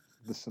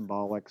the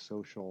symbolic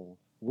social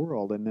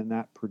world, and then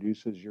that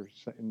produces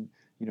and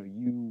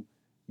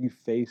you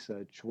face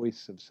a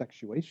choice of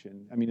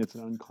sexuation. I mean, it's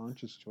an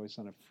unconscious choice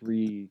on a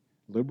free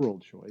liberal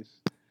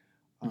choice,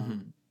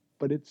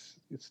 but it's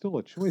still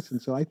a choice.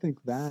 And so I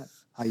think that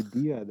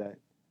idea that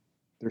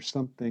there's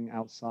something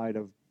outside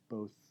of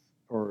both,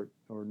 or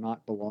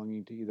not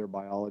belonging to either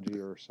biology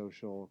or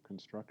social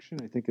construction,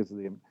 I think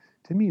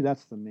to me,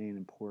 that's the main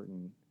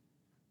important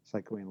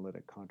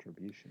psychoanalytic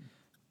contribution.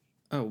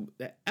 Oh,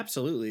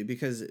 absolutely,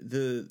 because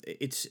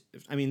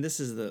this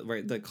is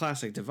the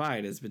classic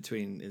divide is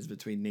between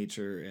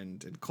nature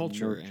and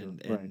culture,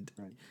 and right.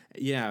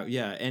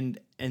 yeah, and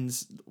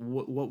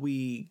what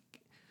you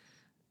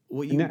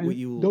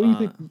don't you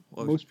think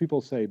most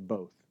people say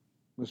both?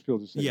 Most people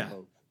just say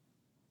both.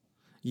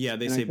 Yeah,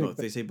 they say both.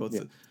 They say both.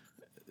 Yeah.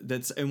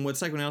 And what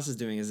psychoanalysis is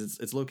doing is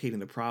it's locating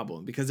the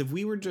problem, because if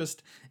we were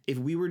just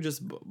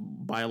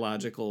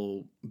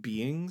biological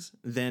beings,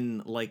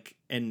 then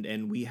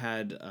and we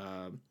had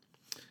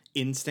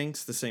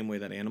instincts the same way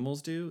that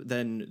animals do,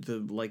 then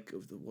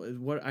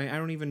I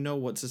don't even know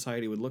what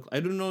society would look like. I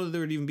don't know that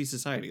there would even be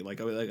society.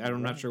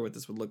 I'm not sure what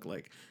this would look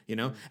like,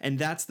 and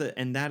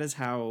that is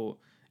how,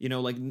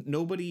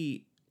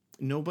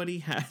 nobody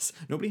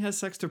has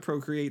sex to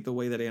procreate the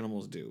way that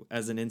animals do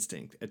as an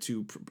instinct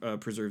to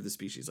preserve the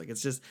species.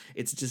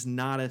 It's just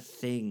not a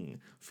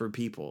thing for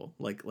people.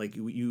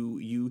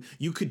 You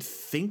could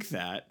think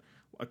that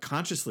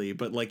consciously,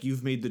 but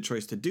you've made the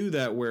choice to do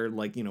that, where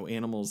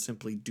animals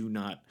simply do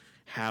not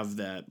have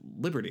that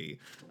liberty.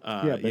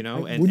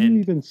 Wouldn't you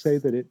even say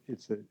that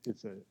it's the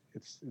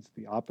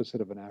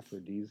opposite of an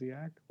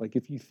aphrodisiac?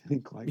 If you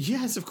think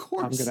yes, of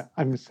course,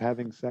 I'm just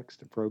having sex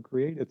to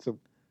procreate. It's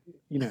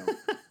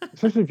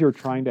especially if you're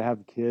trying to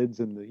have kids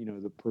and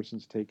the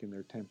person's taking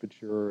their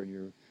temperature and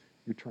you're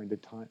trying to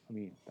time. I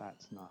mean,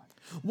 that's not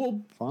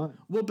fun.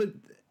 Well, but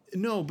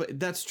no, but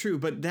that's true.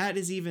 But that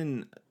is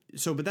even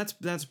so. But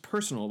that's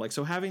personal.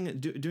 So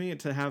doing it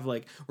to have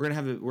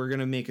we're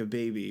gonna make a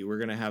baby. We're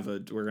gonna have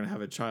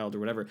a child or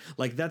whatever.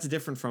 That's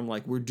different from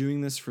we're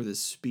doing this for the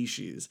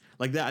species.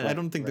 That. Right, I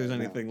don't think there's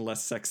anything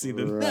less sexy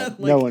than that.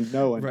 No one.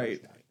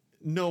 Right. Does that.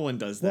 No one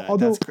does that.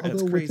 Although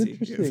that's crazy.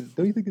 What's interesting,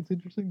 don't you think it's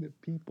interesting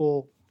that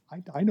people,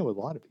 I know a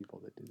lot of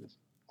people that do this,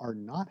 are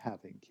not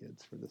having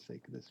kids for the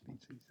sake of the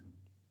species?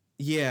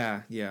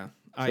 Yeah.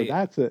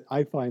 So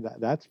I find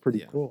that's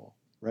pretty cool,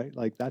 right?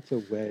 That's a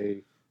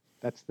way,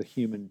 that's the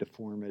human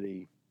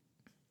deformity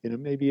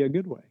in maybe a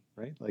good way,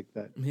 right?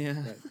 That.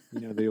 Yeah.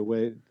 That, the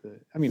way.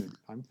 I mean,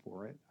 I'm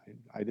for it.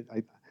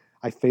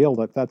 I failed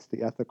at. That's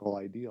the ethical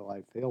ideal.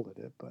 I failed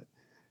at it, but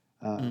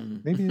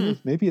maybe it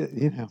is. Maybe it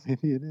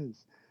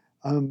is.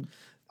 All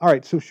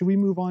right, so should we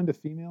move on to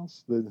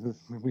females?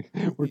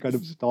 We're kind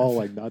of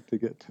stalling not to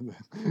get to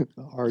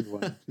the hard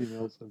one,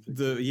 female subject.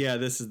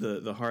 This is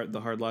the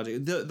hard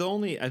logic. The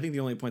only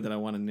point that I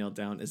want to nail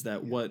down is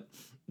that what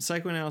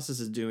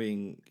psychoanalysis is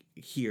doing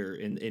here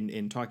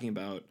in talking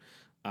about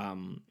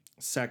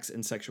sex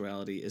and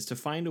sexuality is to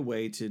find a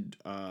way to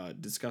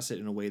discuss it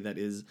in a way that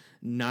is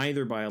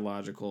neither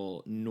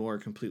biological nor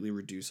completely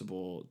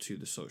reducible to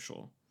the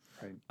social.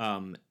 Right.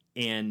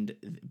 And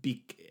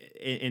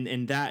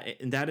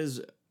that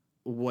is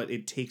what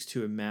it takes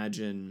to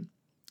imagine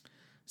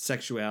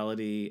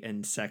sexuality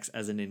and sex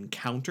as an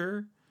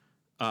encounter,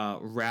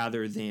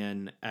 rather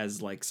than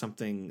as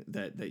something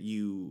that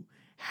you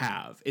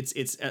have.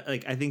 It's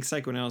I think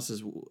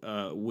psychoanalysis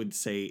would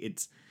say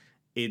it's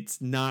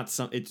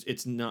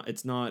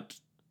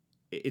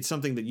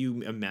something that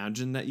you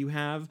imagine that you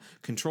have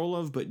control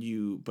of, but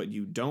you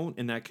don't,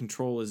 and that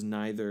control is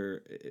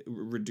neither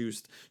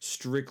reduced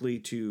strictly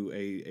to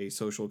a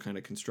social kind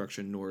of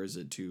construction, nor is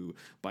it to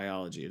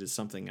biology. It is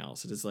something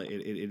else. It is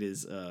it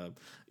is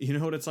you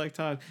know what it's like,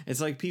 Todd? It's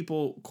like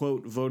people,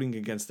 quote, voting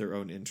against their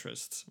own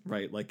interests,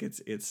 right?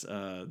 It's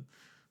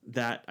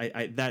that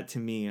that to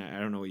me, I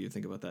don't know what you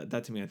think about that.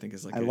 That to me, I think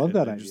is I love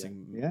that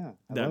interesting idea.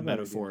 Yeah, that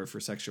metaphor for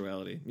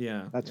sexuality.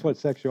 Yeah, that's what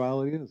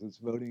sexuality is. It's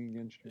voting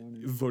against your own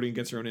interest. Voting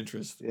against your own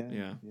interest.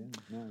 Yeah.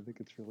 No, I think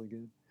it's really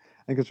good.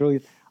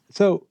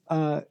 So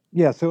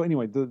So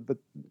anyway, but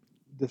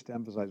just to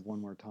emphasize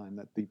one more time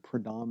that the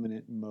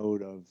predominant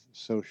mode of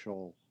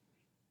social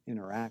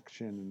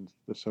interaction and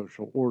the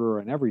social order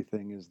and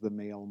everything is the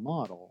male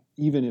model,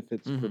 even if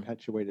it's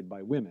perpetuated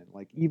by women.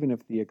 Even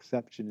if the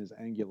exception is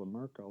Angela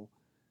Merkel.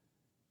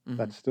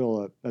 That's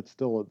still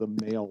the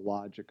male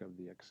logic of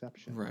the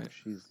exception. Right.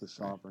 She's the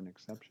sovereign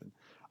exception.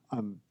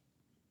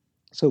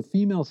 So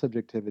female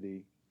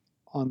subjectivity,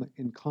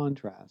 in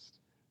contrast,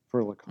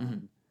 for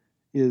Lacan,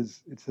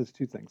 it says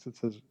two things. It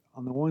says,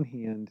 on the one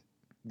hand,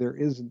 there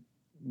is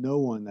no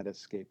one that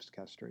escapes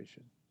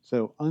castration.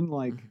 So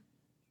unlike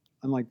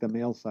the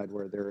male side,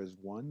 where there is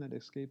one that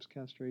escapes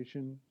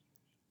castration,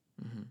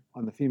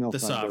 on the female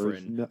side,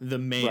 sovereign, the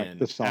man, right,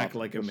 the sovereign, act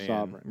like a man,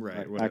 sovereign,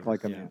 right? Act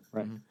like a man,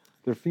 right?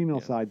 The female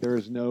side, there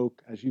is no,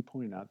 as you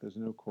pointed out, there's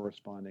no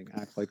corresponding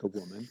act like a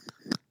woman.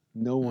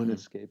 no one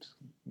escapes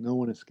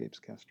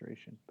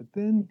castration. But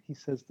then he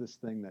says this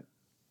thing that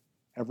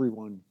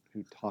everyone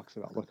who talks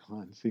about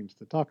Lacan seems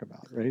to talk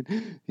about, right?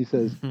 He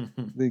says,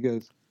 he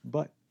goes,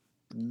 but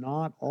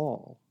not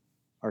all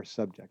are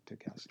subject to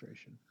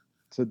castration.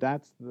 So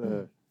that's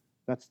the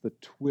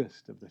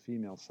twist of the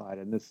female side,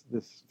 and this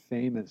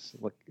famous,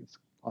 it's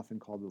often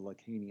called the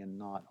Lacanian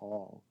not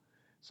all.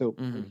 So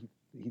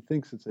he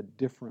thinks it's a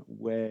different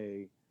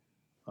way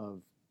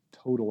of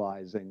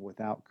totalizing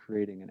without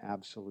creating an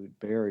absolute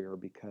barrier,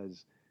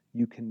 because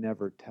you can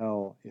never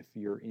tell if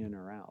you're in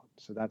or out.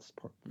 So that's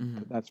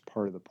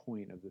part of the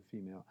point of the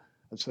female.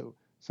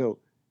 So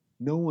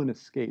no one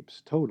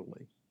escapes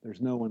totally.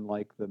 There's no one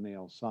like the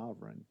male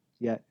sovereign.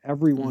 Yet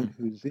everyone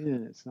who's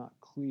in, it's not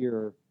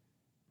clear,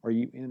 are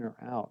you in or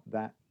out?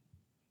 That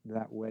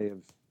way of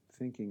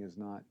thinking is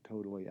not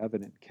totally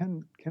evident.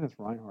 Ken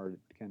Reinhard,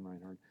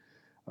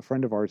 a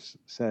friend of ours,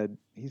 said,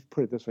 he's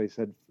put it this way, he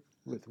said,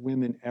 with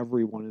women,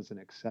 everyone is an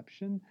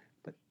exception.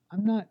 But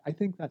I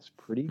think that's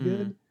pretty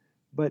good.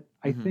 But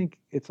I think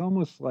it's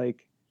almost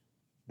like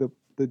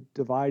the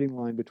dividing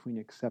line between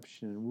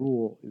exception and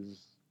rule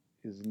is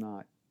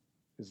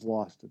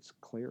lost its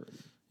clarity.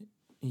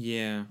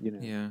 Yeah.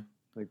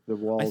 Like the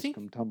walls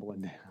come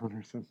tumbling down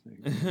or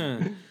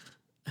something.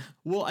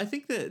 Well, I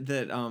think that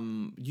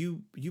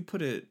you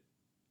put it,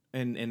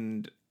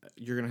 and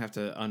you're gonna have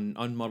to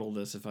unmuddle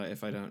this if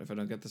I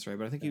don't get this right.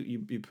 But I think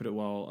you put it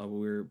while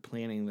we were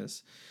planning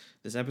this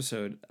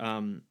episode,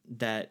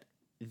 that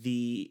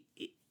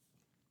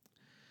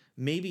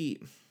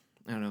maybe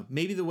I don't know,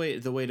 maybe the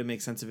way to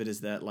make sense of it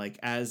is that, like,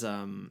 as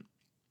to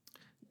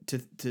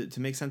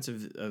make sense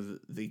of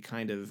the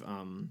kind of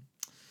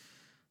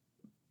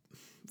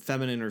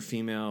feminine or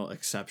female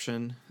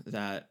exception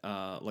that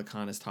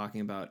Lacan is talking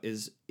about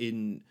is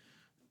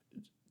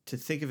to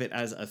think of it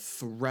as a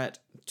threat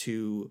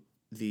to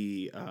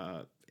the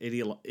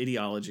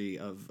ideology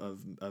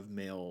of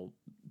male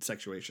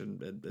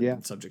sexuation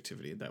and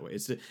subjectivity that way.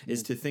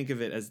 Is to think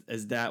of it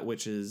as that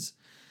which is.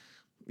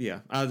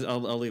 Yeah,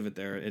 I'll leave it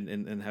there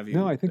and have you.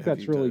 No, I think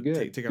that's really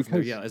good. Take it from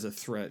there. Yeah, as a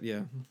threat.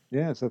 Yeah.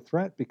 Yeah, as a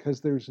threat,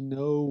 because there's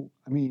no.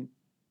 I mean,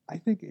 I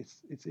think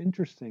it's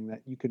interesting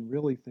that you can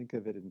really think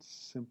of it in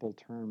simple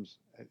terms,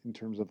 in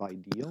terms of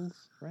ideals,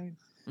 right?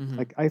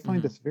 Like, I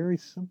find this very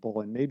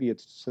simple, and maybe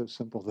it's so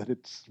simple that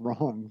it's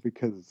wrong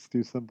because it's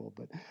too simple.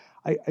 But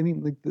I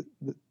mean, like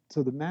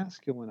the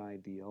masculine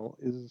ideal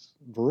is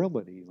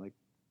virility, like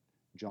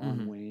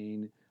John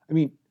Wayne. I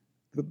mean,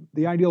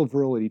 the ideal of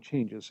virility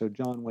changes. So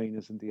John Wayne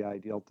isn't the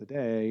ideal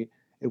today.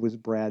 It was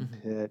Brad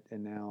Pitt,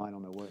 and now I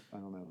don't know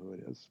who it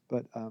is,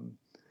 but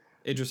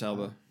Idris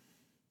Elba.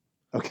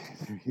 Okay,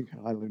 there you go.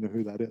 I don't even know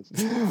who that is.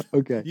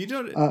 Okay. You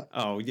don't.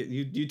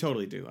 You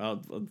totally do.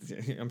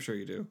 I'm sure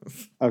you do.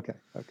 Okay.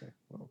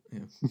 Well,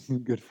 yeah.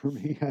 Good for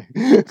me.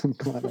 I'm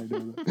glad I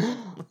know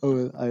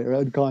that.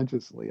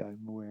 Unconsciously, I'm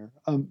aware.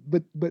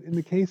 But in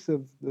the case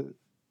of the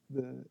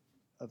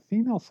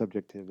female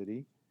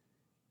subjectivity,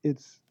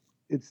 it's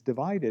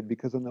divided,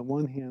 because on the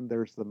one hand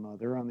there's the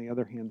mother, on the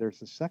other hand there's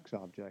the sex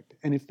object,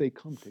 and if they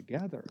come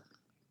together,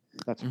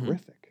 that's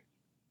horrific.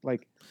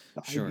 Like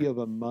the idea of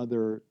a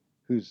mother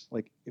who's,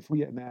 like, if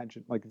we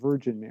imagine, like,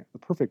 Virgin Mary, the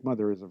perfect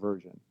mother is a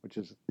virgin, which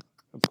is,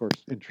 of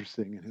course,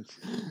 interesting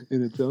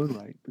in its own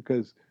right,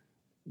 because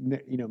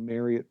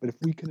Mary. But if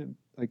we can,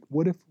 like,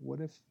 what if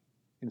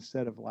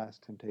instead of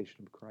Last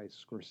Temptation of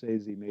Christ,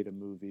 Scorsese made a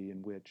movie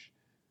in which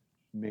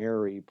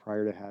Mary,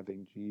 prior to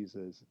having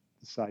Jesus,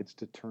 decides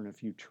to turn a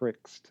few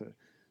tricks to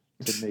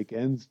make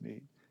ends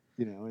meet,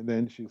 and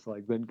then she's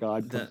like, then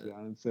God comes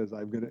down and says,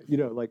 I'm gonna,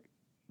 like,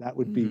 that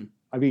would be.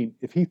 I mean,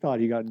 if he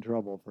thought he got in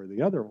trouble for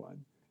the other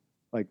one,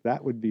 like,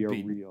 that would be a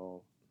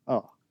real,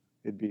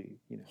 it'd be,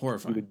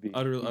 horrifying. He would be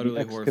utterly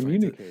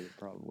excommunicated,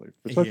 probably,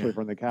 especially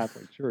from the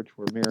Catholic Church,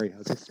 where Mary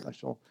has a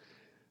special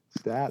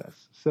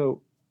status.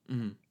 So,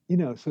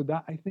 so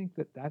that, I think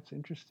that's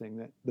interesting,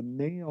 that the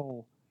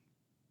male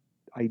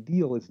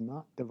ideal is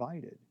not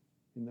divided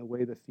in the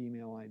way the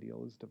female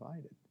ideal is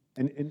divided,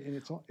 and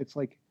it's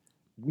like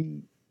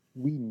we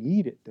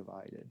need it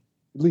divided.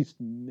 At least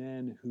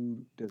men who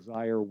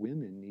desire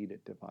women need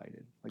it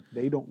divided. Like,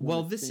 they don't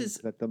want to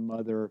think that the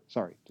mother.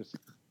 Sorry, just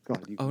go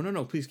ahead.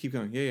 No, please keep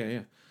going.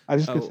 Yeah. I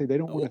was just going to say, they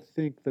don't want to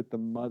think that the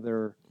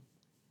mother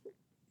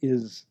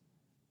is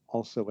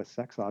also a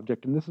sex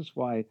object, and this is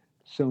why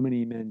so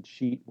many men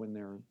cheat when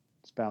their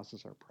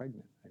spouses are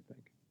pregnant. I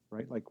think,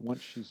 right? Like,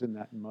 once she's in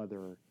that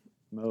mother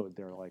mode,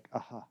 they're like,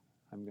 aha,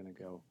 I'm going to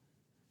go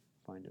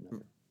find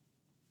another.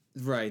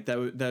 Right, that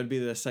would be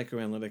the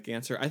psychoanalytic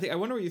answer. I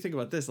wonder what you think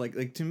about this.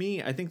 Like to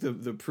me, I think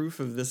the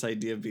proof of this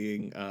idea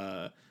being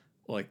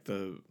like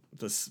the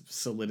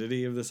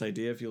solidity of this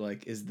idea, if you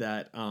like, is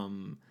that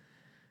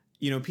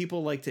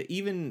people like to,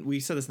 even we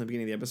said this in the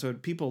beginning of the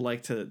episode, people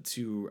like to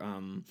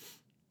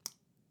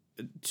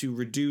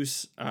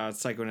reduce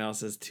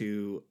psychoanalysis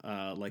to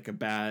like a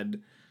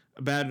bad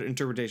a bad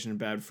interpretation, a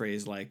bad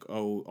phrase like,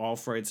 oh, all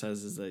Freud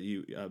says is that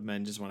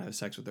men just want to have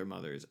sex with their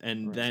mothers,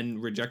 and then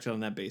reject it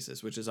on that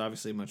basis, which is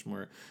obviously much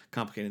more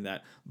complicated than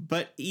that.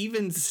 But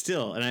even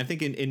still, and I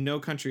think in no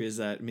country is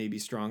that maybe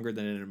stronger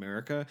than in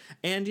America,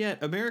 and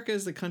yet America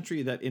is the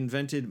country that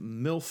invented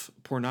MILF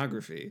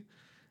pornography.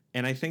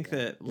 And I think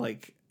that,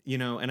 like, you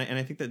know, and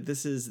I think that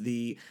this is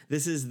the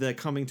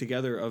coming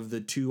together of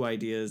the two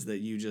ideas that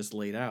you just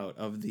laid out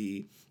of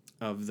the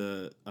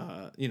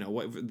you know,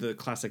 what the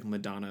classic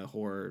Madonna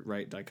horror,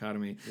 right,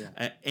 dichotomy.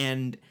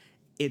 And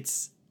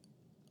it's,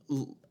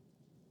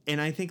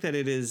 and I think that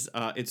it is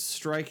it's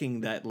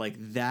striking that, like,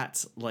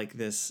 that's like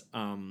this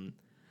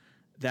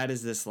that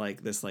is this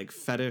like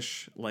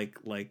fetish, like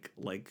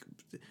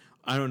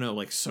I don't know,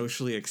 like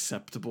socially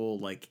acceptable,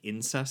 like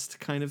incest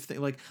kind of thing.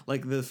 Like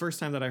the first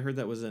time that I heard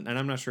that was in, and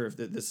I'm not sure if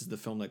this is the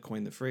film that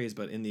coined the phrase,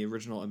 but in the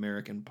original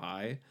American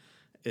Pie,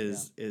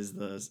 is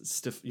the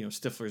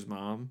Stifler's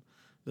mom,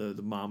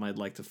 the mom I'd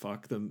like to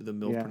fuck, the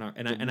milk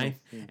pornography,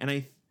 and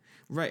I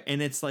right,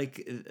 and it's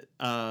like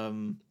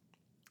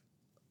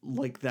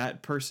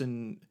that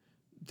person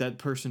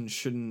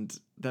shouldn't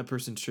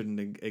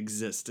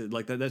exist.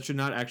 Like that should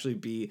not actually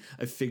be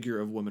a figure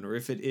of woman, or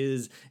if it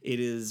is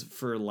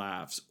for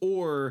laughs,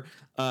 or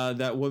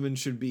that woman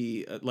should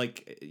be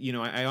like, you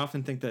know, I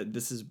often think that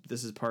this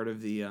is part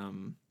of the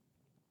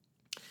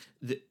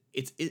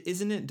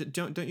isn't it,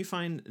 don't you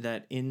find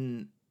that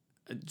in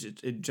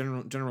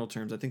general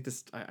terms, I think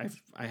this,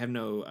 I have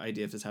no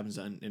idea if this happens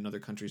in other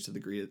countries to the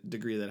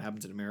degree that it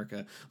happens in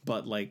America,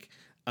 but like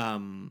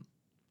high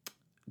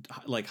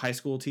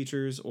school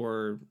teachers,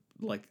 or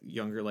like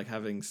younger, like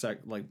having sex,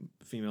 like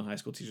female high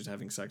school teachers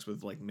having sex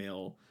with like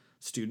male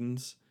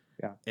students,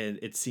 and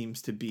it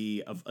seems to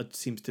be a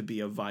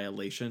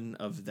violation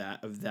of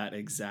that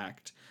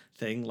exact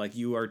thing. Like,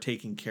 you are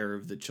taking care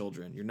of the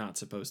children, you're not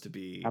supposed to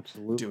be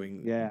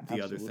doing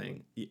the other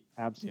thing.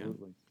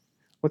 Absolutely.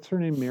 What's her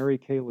name? Mary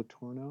Kay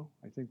Letourneau,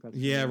 I think that's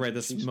right.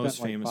 That's the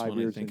most famous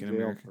one, I think, in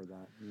America for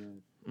that.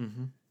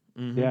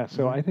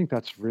 So I think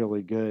that's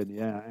really good.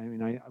 I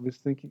mean, I was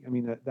thinking, I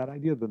mean, that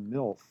idea of the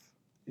MILF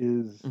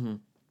is,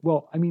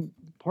 well, I mean,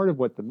 part of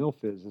what the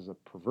MILF is a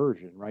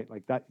perversion, right?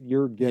 Like that,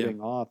 you're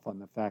getting off on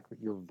the fact that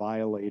you're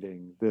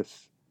violating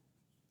this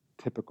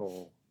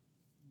typical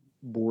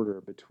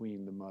border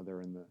between the mother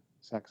and the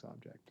sex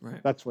object.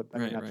 Right. That's what, I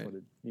mean, that's what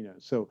it, you know,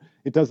 so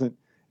it doesn't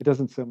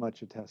so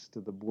much attest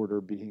to the border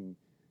being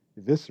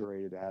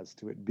eviscerated as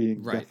to it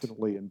being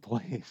definitely in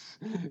place.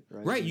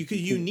 Right.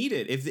 You need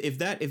it. If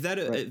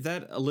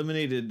that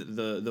eliminated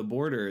the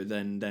border,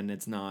 then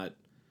it's not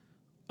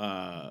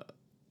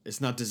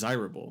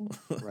desirable.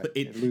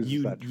 It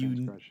loses that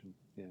transgression.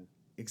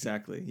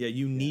 Exactly.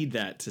 You need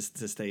that to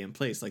stay in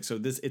place. Like, so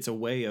it's a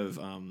way of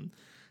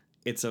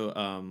it's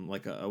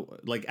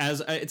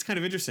it's kind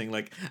of interesting,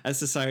 like, as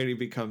society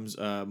becomes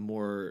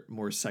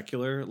more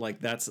secular, like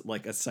that's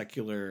like a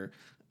secular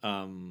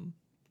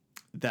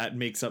that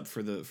makes up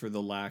for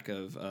the lack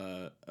of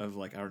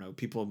like, I don't know,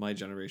 people of my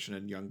generation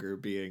and younger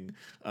being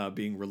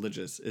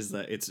religious, is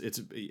that it's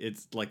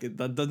like,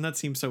 doesn't that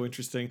seem so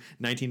interesting?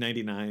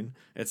 1999,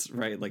 it's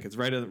right, like it's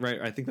right.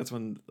 I think that's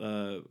when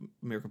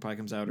American Pie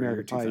comes out,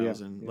 or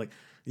 2000. Like,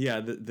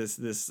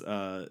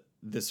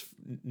 this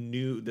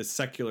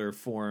secular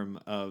form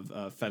of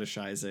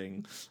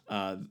fetishizing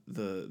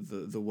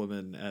the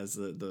woman as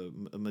the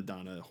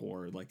Madonna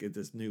whore, like,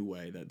 this new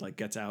way that, like,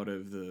 gets out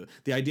of the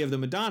idea of the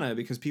Madonna,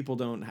 because people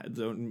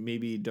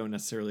don't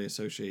necessarily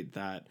associate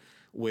that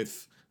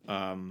with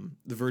the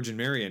Virgin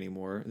Mary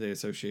anymore. They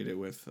associate it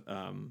with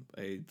a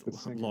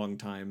long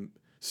time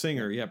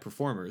singer,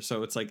 performer.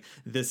 So it's like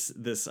this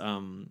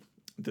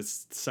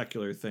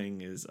secular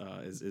thing is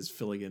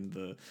filling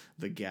in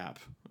the gap,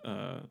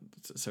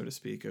 so to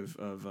speak, of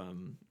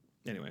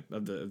anyway,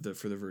 of the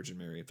for the Virgin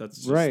Mary.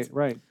 That's just,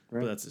 right.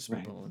 But that's just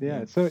spitballing.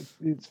 Yeah. So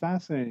it's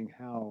fascinating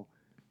how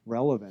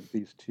relevant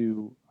these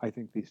two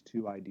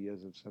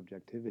ideas of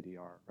subjectivity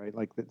are, right?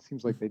 Like, it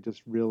seems like they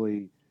just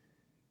really,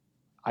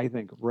 I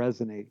think,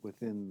 resonate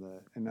within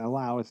and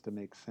allow us to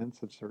make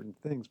sense of certain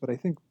things. But I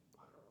think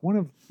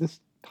this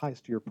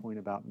ties to your point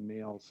about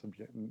male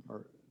subject,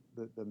 or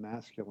the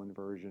masculine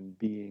version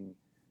being,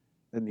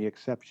 and the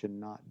exception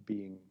not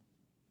being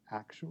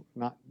actual,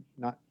 not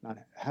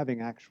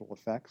having actual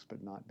effects,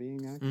 but not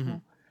being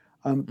actual.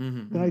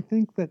 But I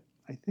think that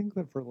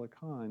for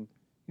Lacan,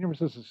 he never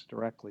says this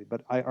directly,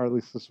 but or at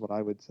least this is what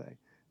I would say,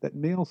 that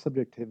male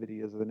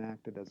subjectivity is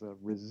enacted as a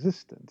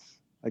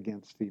resistance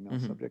against female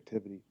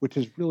subjectivity, which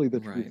is really the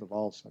truth of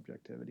all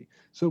subjectivity.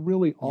 So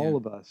really, all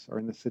of us are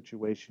in the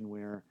situation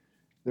where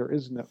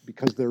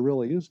because there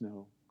really is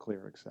no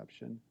clear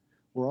exception.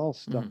 We're all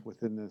stuck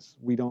within this.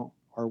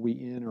 Are we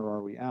in or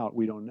are we out?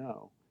 We don't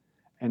know.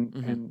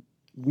 And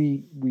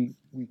we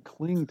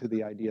cling to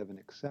the idea of an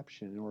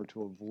exception in order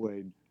to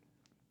avoid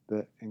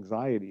the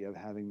anxiety of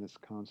having this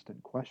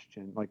constant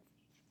question. Like,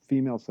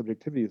 female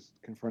subjectivity is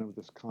confronted with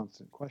this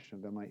constant question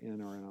of, am I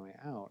in or am I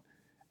out?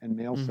 And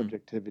male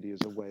subjectivity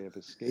is a way of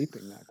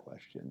escaping that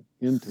question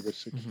into the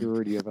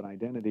security of an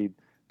identity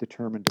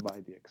determined by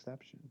the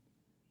exception.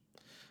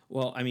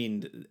 Well, I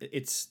mean,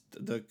 it's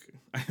the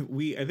I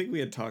think we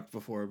had talked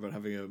before about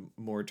having a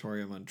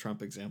moratorium on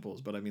Trump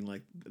examples, but I mean,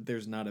 like,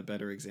 there's not a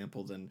better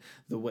example than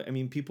the way. I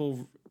mean,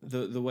 people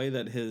the way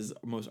that his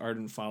most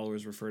ardent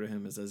followers refer to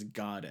him is as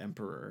God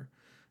Emperor.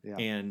 Yeah.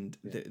 And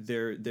Yeah.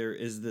 There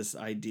is this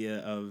idea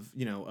of,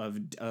 you know,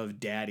 of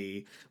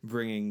daddy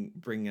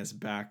bringing us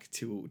back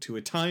to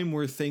a time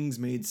where things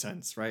made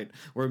sense, right?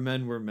 Where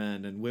men were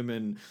men and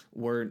women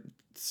weren't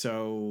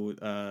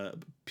so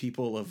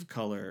people of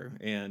color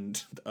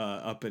and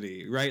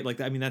uppity, right?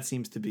 Like, I mean, that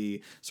seems to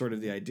be sort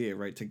of the idea,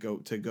 right? To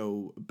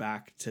go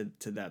back to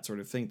that sort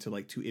of thing, to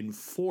like to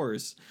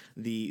enforce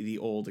the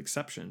old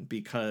exception,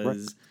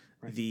 because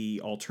Right.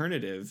 the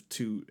alternative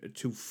to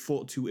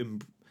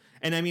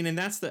and I mean, and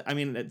that's the, I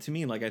mean, to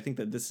me, like, I think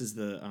that this is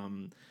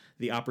the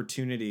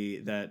opportunity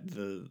that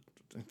to,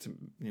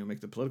 you know, make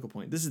the political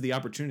point. This is the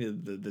opportunity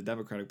that the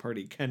Democratic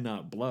Party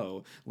cannot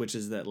blow, which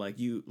is that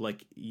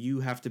you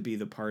have to be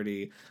the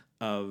party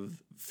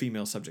of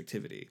female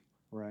subjectivity.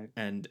 Right.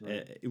 And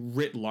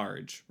writ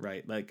large,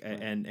 right? Like,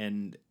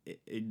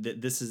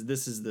 this is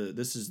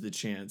the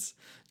chance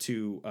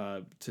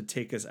to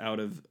take us out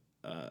of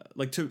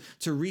like to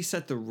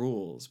reset the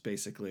rules,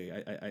 basically.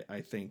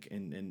 I think,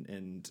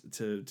 and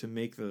to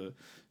make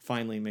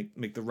finally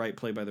make the right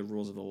play by the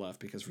rules of the left,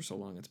 because for so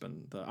long it's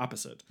been the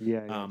opposite.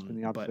 Yeah, it's been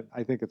the opposite.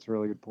 I think it's a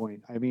really good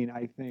point. I mean,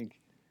 I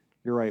think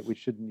you're right. We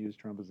shouldn't use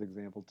Trump as an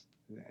example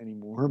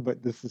anymore,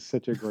 but this is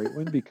such a great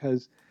one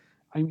because,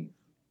 I mean,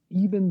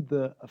 even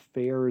the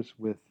affairs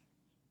with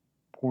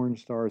porn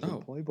stars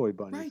and Playboy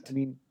bunnies. Right. I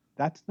mean,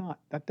 that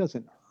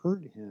doesn't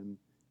hurt him.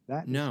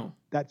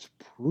 That's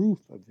proof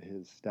of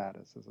his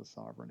status as a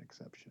sovereign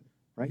exception,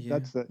 right? Yeah,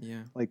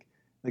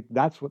 like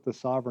that's what the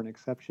sovereign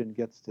exception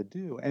gets to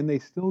do, and they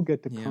still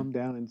get to come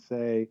down and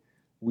say,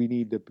 we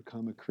need to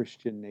become a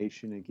Christian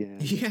nation again.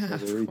 Yeah,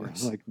 so of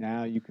course. Like,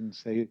 now you can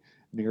say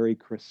Merry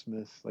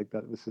Christmas. Like,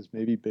 that was his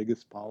maybe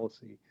biggest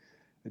policy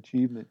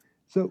achievement.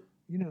 So,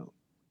 you know.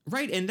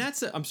 Right, and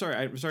that's I'm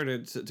sorry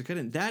to cut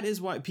in. That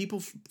is why people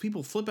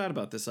flip out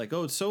about this, like,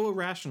 oh, it's so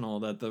irrational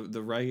that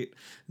the right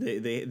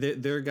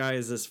their guy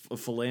is this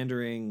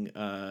philandering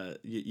a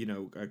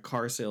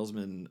car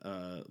salesman,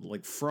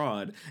 like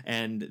fraud,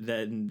 and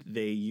then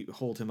they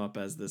hold him up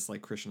as this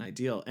like Christian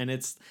ideal, and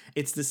it's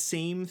the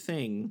same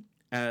thing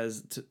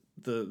as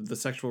the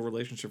sexual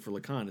relationship for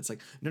Lacan. It's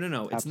like,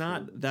 no, it's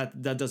not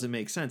that doesn't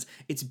make sense.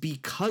 It's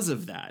because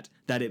of that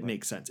it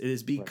makes sense. It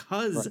is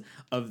because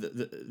of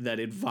that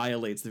it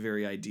violates the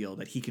very ideal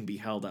that he can be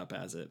held up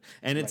as it.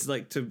 And it's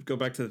like, to go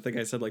back to the thing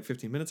I said like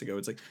 15 minutes ago,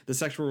 it's like the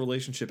sexual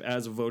relationship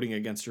as voting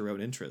against your own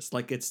interests.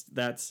 Like,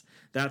 that's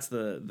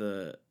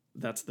the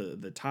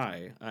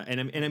tie. And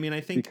I mean,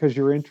 I think because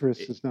your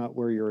interest is not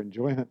where your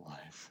enjoyment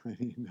lies. I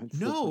mean, that's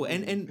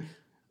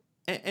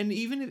and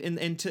even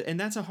and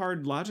that's a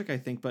hard logic, I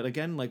think. But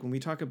again, like, when we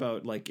talk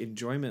about like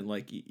enjoyment,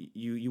 like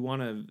you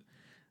want to,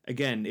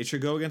 again, it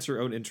should go against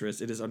your own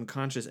interest. It is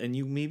unconscious, and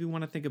you maybe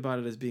want to think about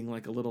it as being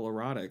like a little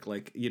erotic,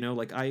 like, you know,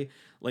 like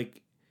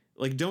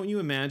like don't you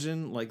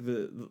imagine like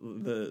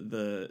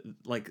the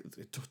like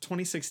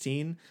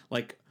 2016,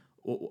 like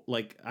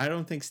I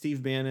don't think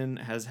Steve Bannon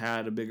has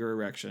had a bigger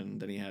erection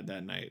than he had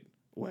that night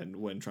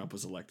when Trump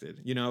was elected,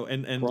 you know,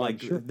 and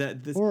like sure. that.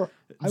 Or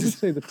I would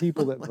say the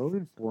people that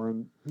voted for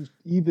him, who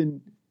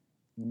even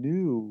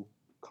knew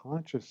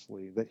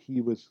consciously that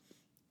he was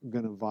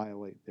going to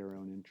violate their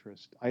own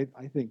interest. I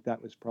think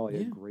that was probably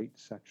a great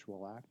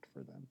sexual act for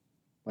them.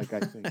 Like,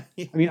 I think.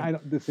 I mean,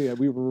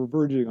 we were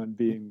verging on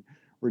being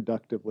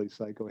reductively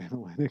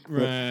psychoanalytic.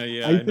 Right?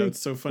 Yeah, I know,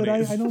 it's so funny.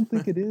 But I don't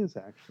think it is,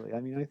 actually.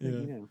 I mean, I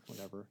think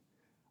whatever.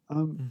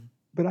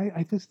 But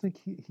I just think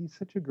he's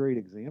such a great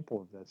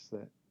example of this,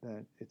 that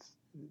it's,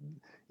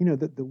 you know,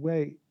 that the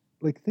way,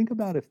 like, think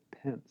about if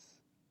Pence,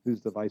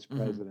 who's the vice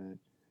president,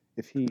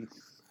 if he,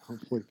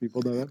 hopefully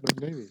people know that, but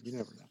maybe, you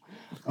never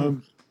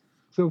know.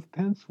 So if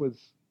Pence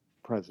was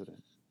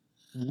president,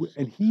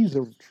 and he's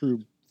a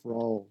true,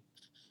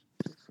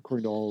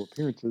 according to all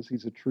appearances,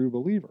 he's a true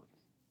believer.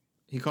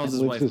 He calls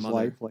his wife mother.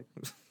 Life like,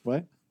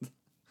 what?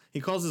 He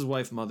calls his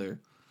wife mother.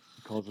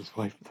 Calls his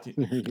wife.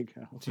 There you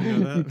go. Do you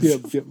know that? You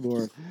get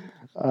more.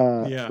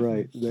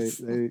 Right.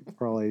 They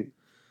probably.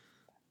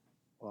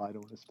 Well, I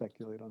don't want to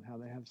speculate on how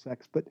they have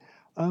sex, but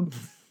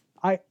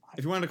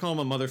if you wanted to call him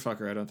a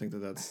motherfucker, I don't think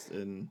that's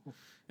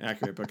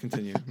inaccurate. But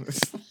continue.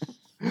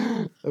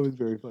 That was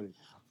very funny.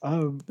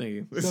 Thank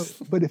you.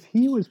 But if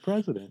he was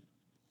president,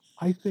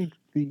 I think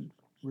the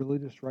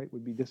religious right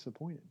would be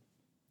disappointed.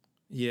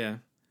 Yeah.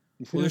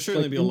 Well, there'd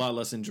certainly be a lot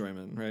less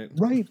enjoyment, right?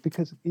 Right,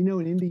 because, you know,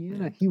 in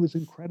Indiana, he was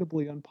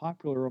incredibly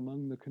unpopular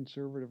among the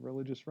conservative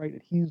religious right,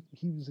 and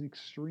he was an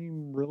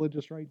extreme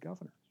religious right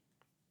governor.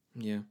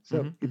 Yeah.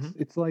 So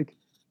it's like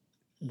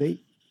if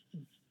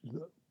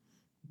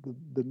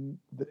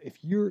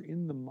you're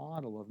in the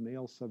model of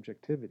male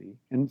subjectivity,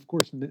 and of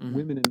course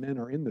women and men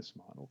are in this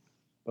model,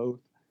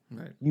 both.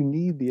 Right. You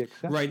need the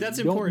exception. Right. That's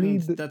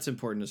important. That's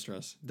important to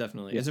stress.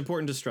 Definitely. Yeah. It's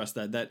important to stress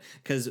that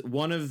because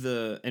one of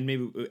the,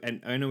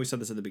 and I know we said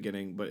this at the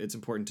beginning, but it's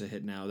important to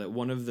hit now, that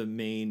one of the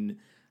main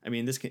I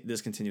mean,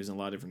 this continues in a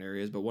lot of different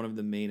areas, but one of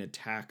the main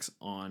attacks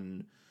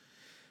on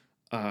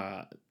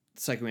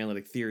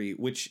psychoanalytic theory,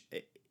 which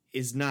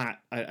is not,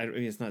 I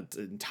mean, it's not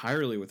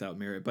entirely without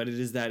merit, but it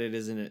is that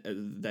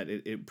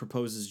it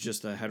proposes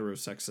just a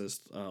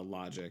heterosexist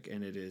logic,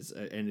 and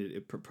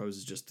it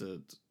proposes just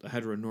a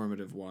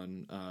heteronormative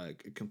one.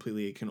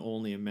 Completely, it can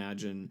only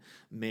imagine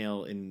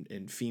male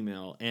and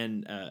female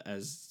and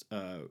as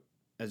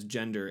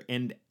gender,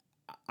 and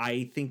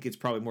I think it's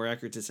probably more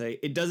accurate to say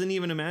it doesn't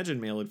even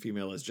imagine male and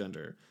female as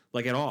gender,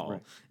 like at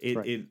all.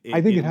 Right.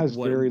 I think it has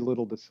very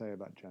little to say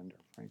about gender,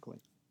 frankly.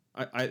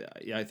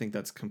 I think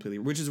that's completely,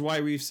 which is why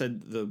we've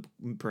said the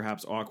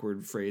perhaps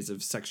awkward phrase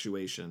of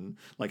sexuation,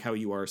 like how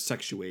you are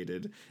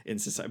sexuated in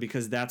society,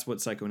 because that's what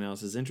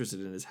psychoanalysis is interested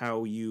in, is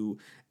how you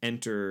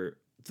enter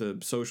the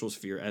social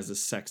sphere as a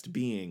sexed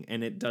being.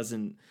 And it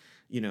doesn't,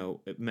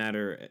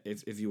 matter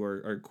if you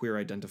are queer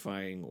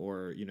identifying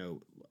or,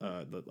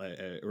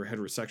 or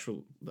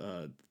heterosexual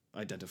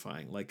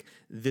identifying. Like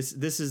this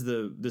is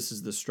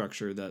the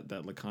structure that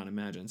Lacan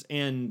imagines.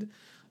 And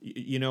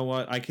you know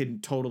what? I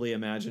could totally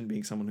imagine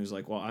being someone who's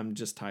like, well, I'm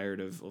just tired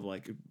of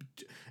like,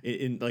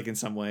 in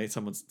some way, a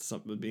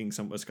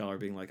scholar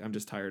being like, I'm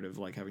just tired of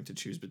like having to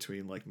choose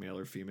between like male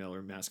or female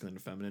or masculine or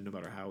feminine, no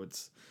matter how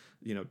it's,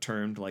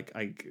 termed. Like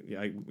I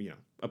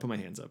put my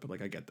hands up, but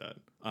like I get that.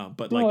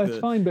 But no, like that's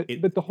fine.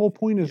 But the whole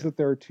point is that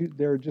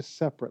they're just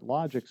separate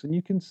logics, and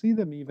you can see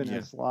them even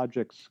as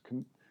logics,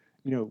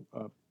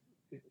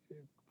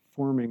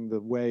 forming the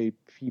way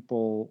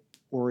people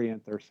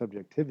orient their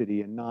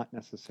subjectivity and not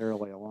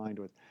necessarily aligned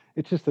with.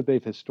 It's just that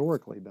they've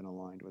historically been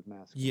aligned with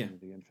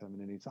masculinity and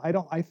femininity. So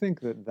I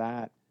think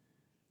that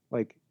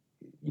like,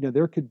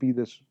 there could be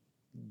this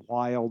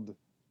wild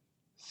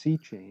sea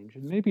change,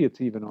 and maybe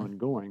it's even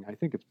ongoing. I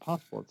think it's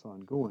possible it's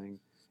ongoing,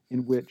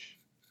 in which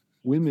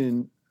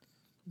women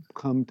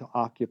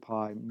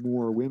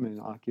more women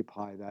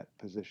occupy that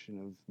position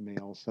of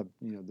male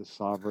the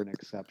sovereign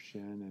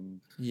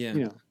exception,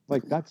 and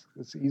like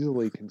it's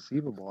easily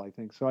conceivable, I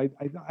think. So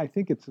I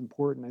think it's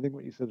important. I think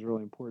what you said is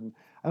really important.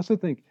 I also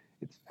think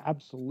it's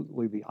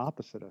absolutely the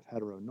opposite of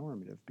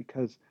heteronormative,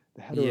 because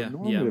the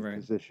heteronormative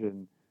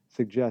position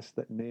suggests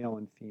that male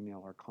and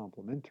female are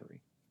complementary.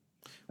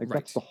 Like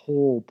that's the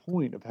whole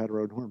point of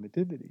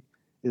heteronormativity,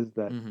 is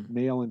that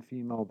male and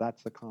female,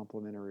 that's a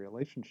complementary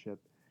relationship.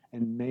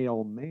 And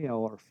male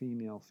or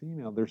female,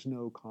 there's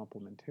no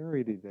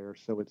complementarity there,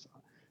 so it's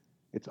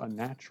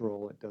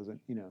unnatural. It doesn't,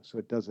 so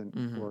it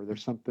doesn't, or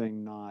there's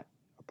something not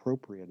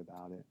appropriate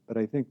about it. But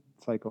I think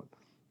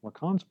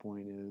Lacan's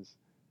point is,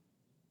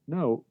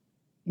 no,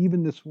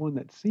 even this one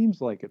that seems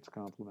like it's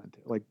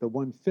complementary, like the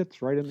one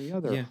fits right in the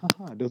other.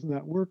 Doesn't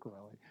that work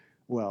really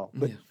well?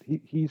 But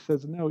he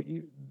says no.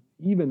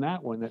 Even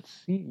that one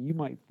you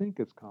might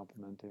think is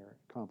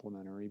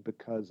complementary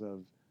because of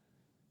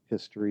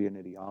history and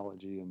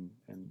ideology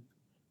and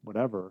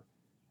whatever,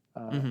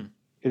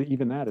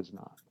 even that is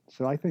not.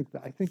 So I think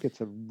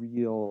it's a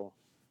real,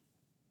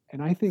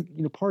 and I think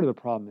part of the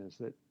problem is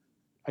that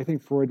I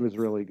think Freud was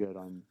really good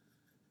on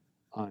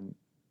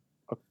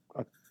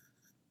a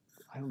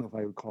I don't know if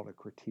I would call it a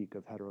critique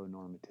of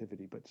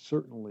heteronormativity, but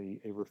certainly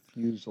a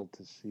refusal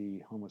to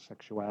see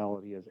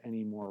homosexuality as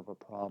any more of a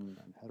problem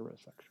than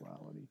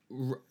heterosexuality.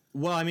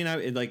 Well, I mean,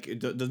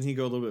 doesn't he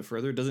go a little bit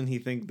further? Doesn't he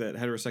think that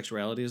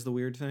heterosexuality is the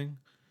weird thing?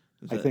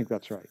 I think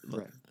that's right.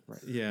 Right.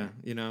 Yeah,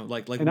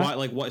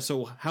 why?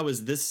 So how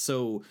is this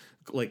so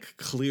like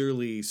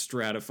clearly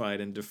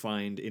stratified and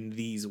defined in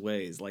these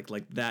ways? Like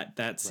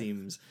that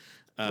seems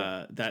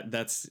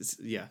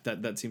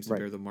that seems to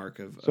bear the mark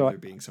of there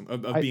being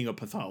being a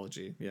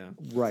pathology. Yeah.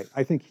 Right.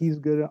 I think he's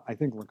good. I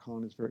think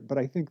Lacan is but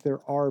I think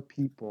there are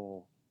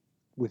people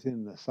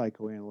within the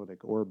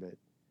psychoanalytic orbit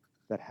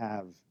that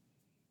have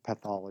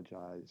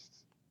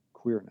pathologized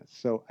queerness.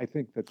 So I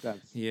think that's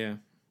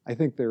I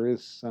think there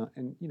is some,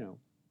 and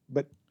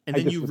but. And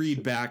then you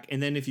read back,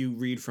 and then if you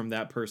read from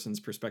that person's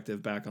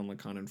perspective back on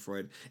Lacan and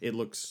Freud, it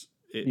looks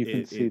you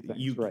can see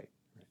things right.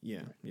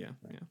 Yeah.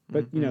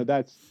 But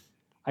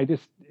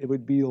it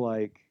would be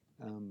like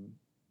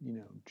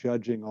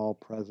judging all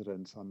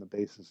presidents on the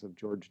basis of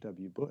George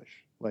W. Bush,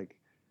 like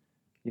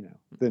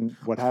then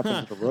what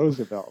happened to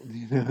Roosevelt?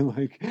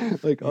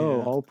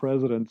 All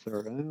presidents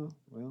are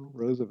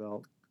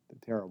Roosevelt,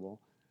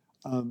 terrible.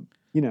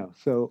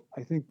 So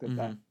I think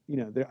that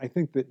I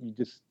think that you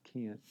just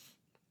can't.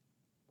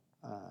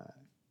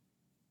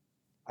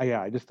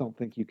 I just don't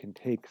think you can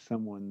take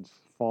someone's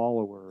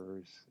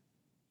followers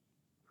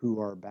who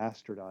are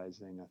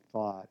bastardizing a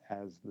thought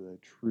as the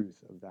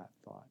truth of that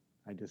thought.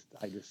 I just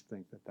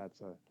think that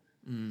that's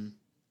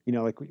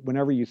like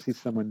whenever you see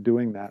someone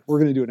doing that, we're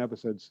going to do an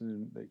episode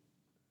soon that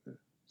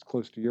it's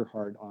close to your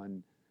heart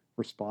on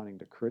responding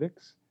to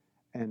critics.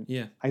 And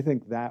I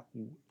think that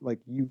like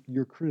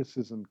your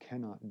criticism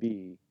cannot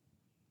be,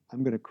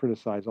 I'm going to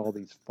criticize all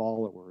these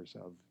followers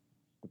of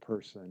the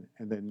person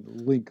and then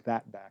link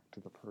that back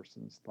to the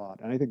person's thought.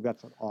 And I think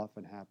that's what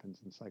often happens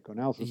in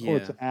psychoanalysis, or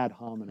it's an ad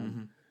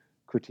hominem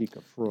critique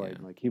of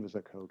Freud, like he was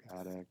a coke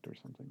addict or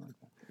something like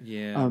that.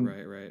 Yeah,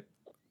 right.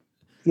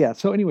 yeah.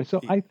 So anyway,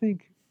 so I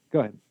think. Go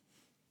ahead.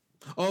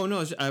 Oh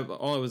no!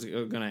 All I was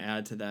going to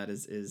add to that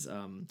is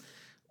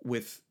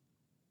with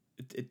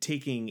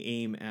taking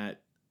aim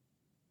at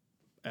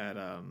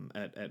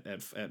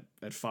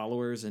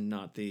followers and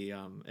not the I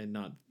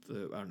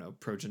don't know,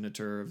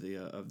 progenitor of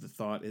the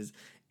thought is.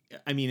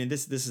 I mean, and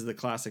this is the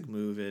classic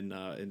move in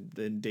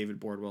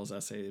David Bordwell's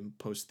essay in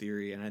Post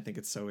Theory, and I think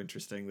it's so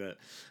interesting that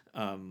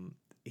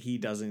he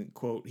doesn't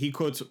quote, he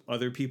quotes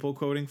other people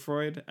quoting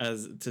Freud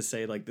as to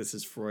say like this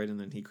is Freud, and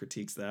then he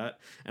critiques that.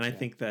 And I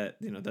think that,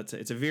 you know,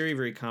 it's a very,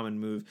 very common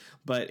move,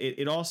 but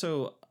it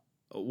also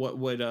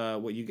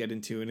what you get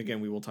into, and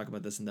again we will talk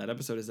about this in that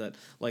episode, is that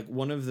like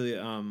one of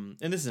the and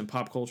this is in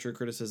pop culture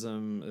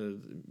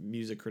criticism,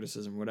 music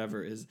criticism,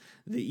 whatever, is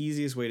the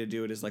easiest way to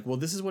do it is like, well,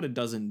 this is what it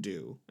doesn't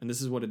do and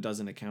this is what it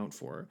doesn't account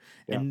for.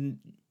 And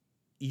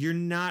you're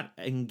not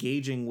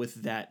engaging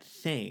with that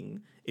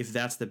thing if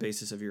that's the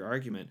basis of your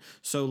argument.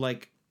 So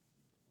like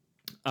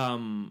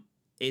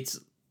it's,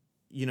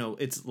 you know,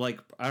 it's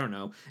like, I don't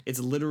know, it's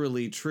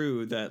literally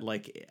true that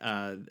like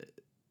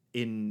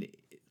in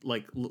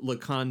like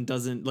Lacan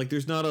doesn't, like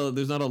there's not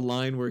a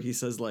line where he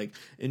says like,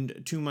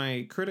 and to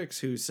my critics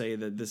who say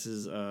that this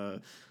is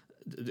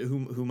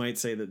who might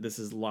say that this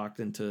is locked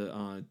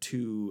into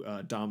two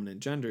dominant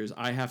genders,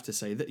 I have to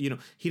say that, you know,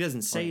 he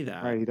doesn't say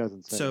that. Right, he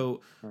doesn't say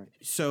so that. Right.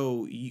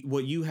 So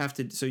what you have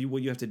to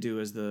do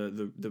as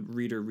the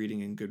reader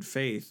reading in good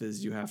faith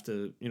is you have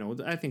to, you know,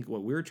 I think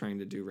what we're trying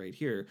to do right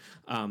here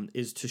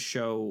is to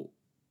show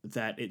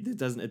that it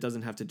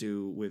doesn't have to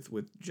do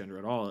with gender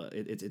at all.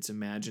 It's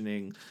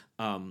imagining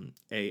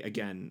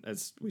again,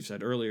 as we've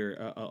said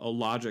earlier, a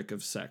logic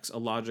of sex, a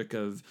logic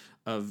of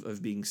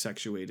being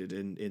sexuated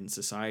in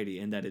society,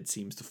 and that it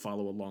seems to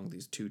follow along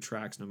these two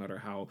tracks, no matter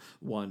how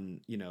one,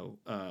 you know,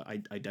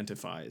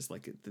 identifies.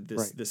 Like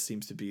this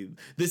seems to be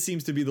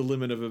the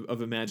limit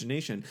of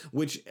imagination,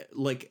 which,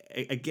 like,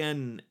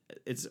 again,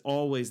 it's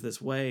always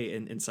this way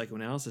in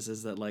psychoanalysis,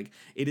 is that like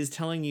it is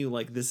telling you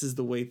like this is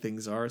the way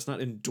things are. It's not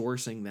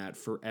endorsing that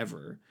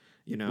forever.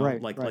 You know,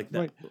 like that.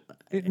 Right.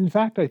 In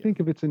fact, I think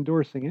if it's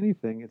endorsing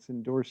anything, it's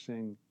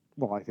endorsing.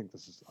 Well, I think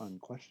this is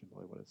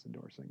unquestionably what it's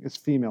endorsing. It's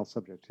female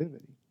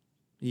subjectivity.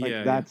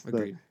 Like that's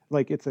agreed.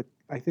 it's a.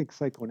 I think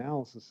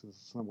psychoanalysis is in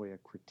some way a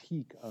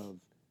critique of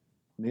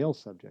male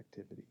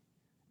subjectivity,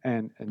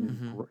 and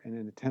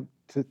an attempt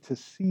to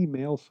see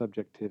male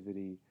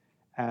subjectivity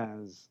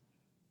as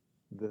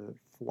the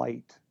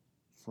flight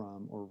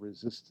from or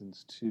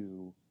resistance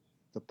to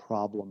the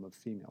problem of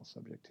female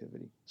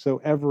subjectivity.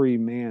 So every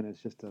man is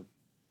just a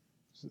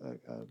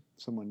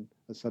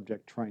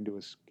subject trying to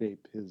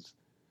escape his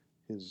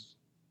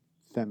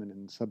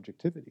feminine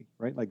subjectivity,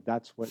 right? Like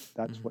that's what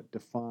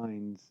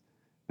defines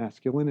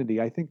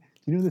masculinity. I think,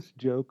 you know this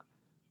joke,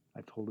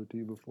 I told it to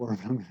you before,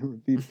 but I'm going to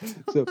repeat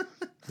it.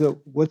 So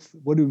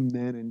what do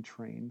men and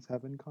trains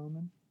have in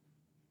common?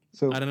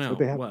 So I don't know.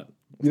 What?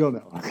 You don't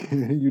know.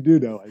 You do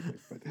know, I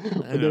think. But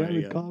what they have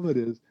in common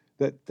is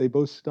that they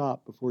both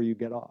stop before you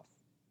get off.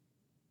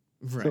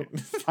 Right.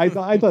 So I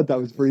thought that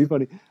was pretty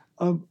funny.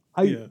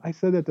 I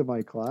said that to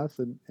my class,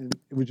 and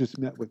it was just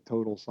met with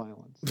total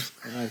silence.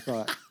 And I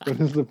thought, what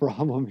is the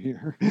problem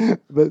here?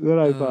 But then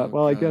I thought,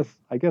 well, God.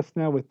 I guess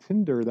now with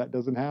Tinder that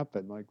doesn't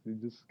happen. Like they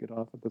just get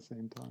off at the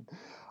same time.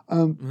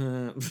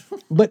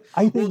 But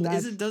I think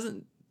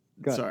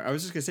Sorry, I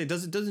was just gonna say,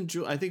 doesn't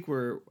I think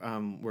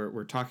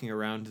we're talking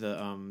around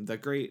the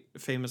great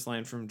famous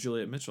line from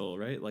Juliet Mitchell,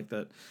 right? Like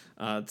that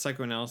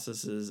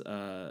psychoanalysis is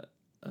an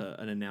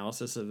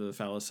analysis of a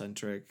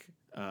phallocentric,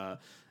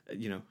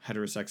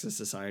 heterosexist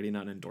society,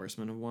 not an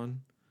endorsement of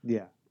one.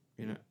 Yeah.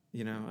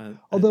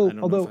 Although I don't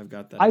know if I've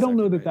got that. I don't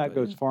know that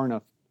goes far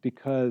enough,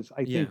 because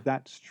I think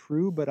that's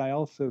true, but I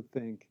also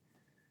think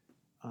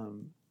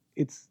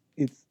it's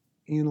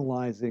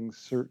analyzing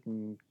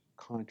certain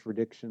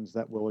contradictions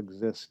that will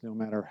exist no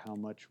matter how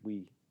much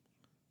we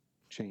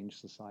change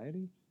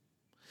society,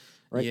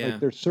 right? Like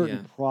there's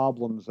certain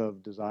problems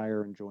of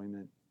desire,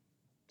 enjoyment,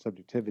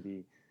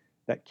 subjectivity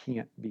that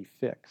can't be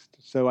fixed.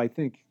 So I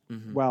think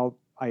while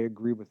I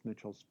agree with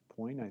Mitchell's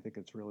point, I think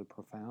it's really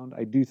profound,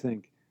 I do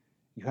think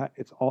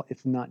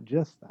it's not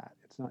just that.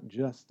 It's not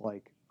just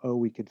like, oh,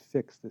 we could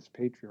fix this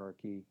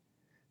patriarchy,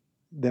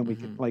 then we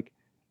can, like,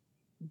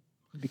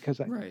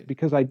 because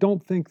I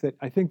don't think that,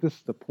 I think this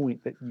is the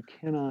point, that you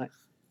cannot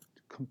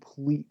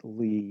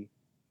completely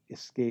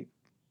escape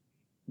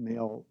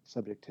male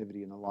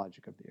subjectivity in the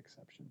logic of the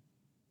exception.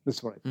 This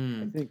is what I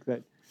think.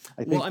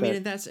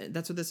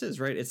 That's what this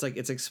is, right? It's like,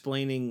 it's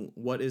explaining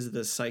what is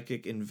the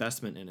psychic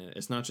investment in it.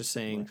 It's not just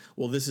saying,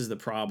 well, this is the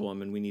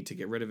problem and we need to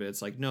get rid of it.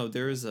 It's like, no,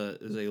 there's a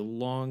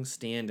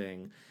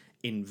long-standing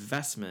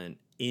investment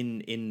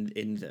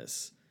in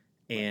this,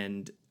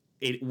 and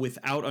it,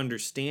 without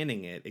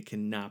understanding it, it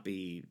cannot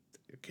be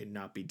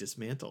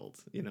dismantled.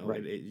 You know,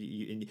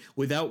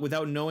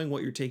 without knowing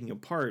what you're taking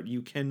apart,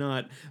 you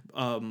cannot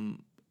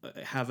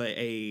have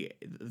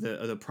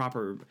the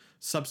proper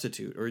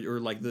substitute,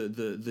 or like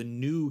the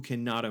new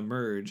cannot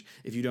emerge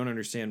if you don't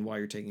understand why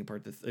you're taking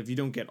apart if you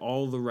don't get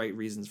all the right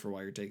reasons for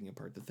why you're taking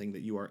apart the thing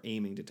that you are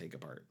aiming to take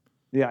apart.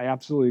 Yeah, I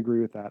absolutely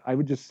agree with that. I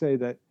would just say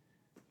that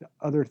the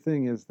other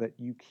thing is that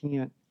you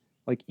can't,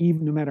 like,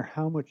 even no matter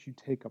how much you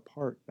take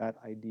apart that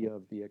idea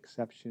of the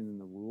exception and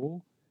the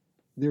rule,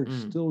 there's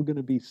Mm. still going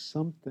to be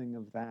something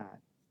of that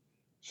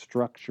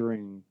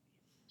structuring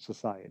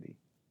society,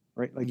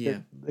 right? Like that,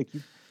 Yeah. like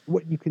you,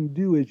 what you can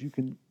do is you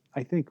can,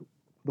 I think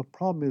the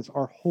problem is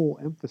our whole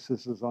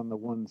emphasis is on the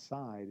one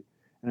side.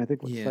 And I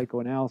think what Yeah.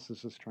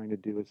 psychoanalysis is trying to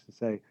do is to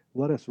say,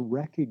 let us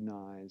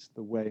recognize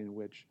the way in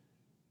which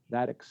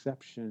that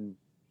exception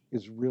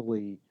is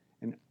really,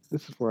 and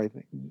this is where I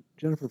think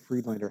Jennifer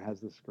Friedlander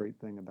has this great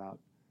thing about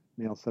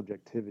male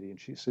subjectivity. And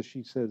she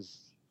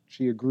says,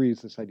 she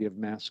agrees this idea of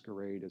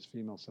masquerade as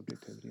female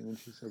subjectivity. And then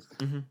she says,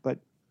 Mm-hmm. but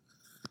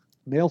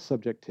male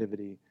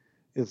subjectivity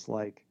is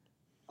like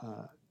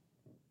uh,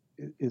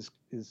 is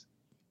is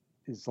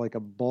is like a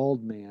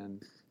bald man.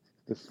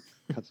 This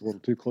cuts a little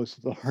too close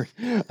to the heart.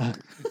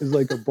 Is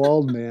like a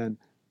bald man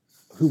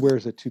who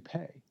wears a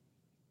toupee,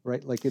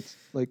 right? Like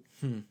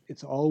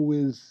it's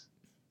always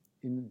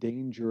in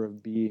danger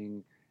of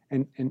being.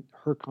 And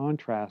her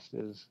contrast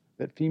is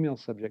that female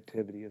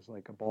subjectivity is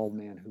like a bald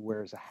man who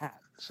wears a hat.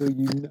 So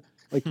you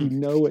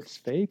know it's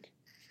fake,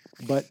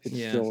 but it's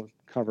Yeah. still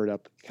covered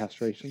up.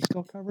 Castration's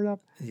still covered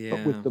up. But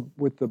Yeah.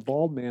 with the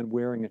bald man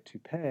wearing a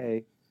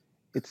toupee,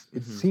 it Mm-hmm.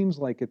 seems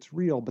like it's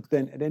real. But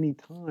then at any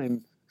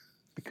time,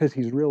 because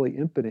he's really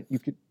impotent, you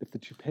could if the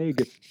toupee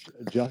gets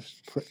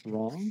just put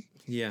wrong,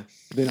 Yeah.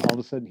 then all of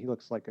a sudden he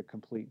looks like a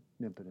complete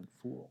impotent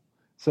fool.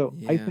 So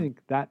I Yeah.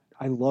 think that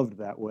I loved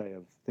that way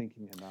of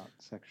thinking about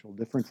sexual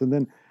difference. And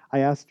then I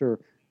asked her,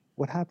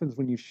 what happens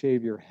when you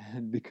shave your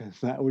head? Because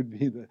that would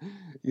be the,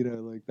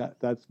 like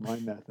that's my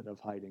method of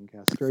hiding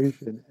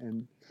castration.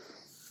 And,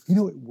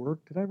 it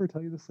worked. Did I ever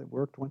tell you this? It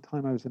worked. One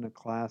time I was in a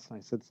class and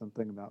I said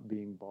something about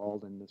being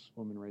bald and this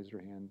woman raised her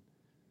hand.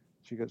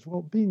 She goes,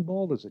 well, being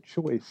bald is a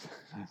choice.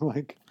 I'm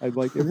like, it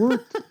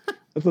worked.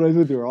 That's what I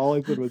said to her. All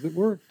I said was it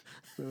worked.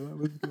 So that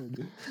was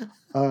good.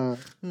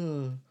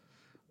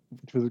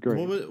 Which was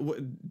great.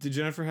 What did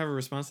Jennifer have a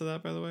response to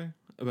that, by the way,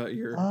 about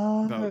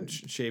Uh,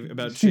 she shaving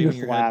just your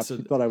head? laughed. She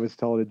thought I was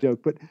telling a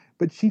joke,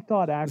 but she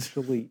thought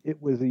actually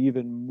it was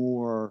even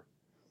more.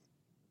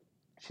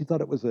 She thought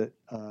it was a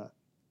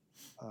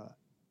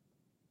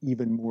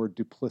even more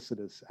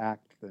duplicitous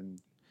act than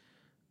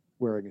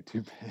wearing a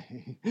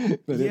toupee.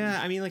 Yeah,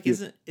 I mean, like,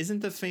 isn't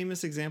the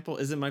famous example?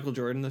 Isn't Michael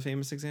Jordan the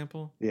famous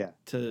example? Yeah.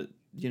 To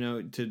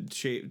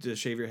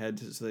shave your head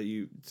so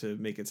that to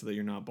make it so that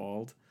you're not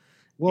bald.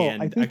 Well, I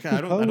And think I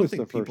Foucault don't was the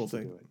think people first to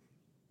think. do it.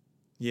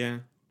 Yeah.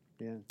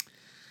 Yeah.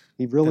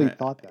 He really That.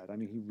 thought that. I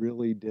mean, he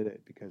really did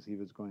it because he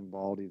was going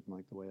bald. He didn't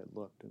like the way it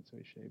looked, and so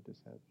he shaved his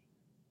head.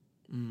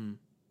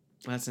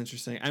 That's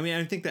interesting. I mean,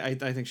 I think that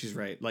I think she's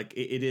right. Like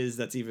it is.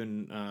 That's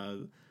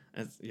even.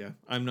 Yeah.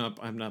 I'm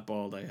not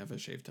bald. I have a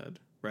shaved head.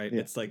 Right.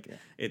 Yeah, It's like yeah.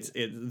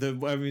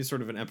 I mean,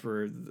 sort of an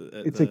emperor.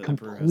 It's a The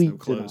emperor has no complete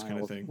clothes kind denial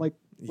of of thing. like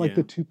Yeah.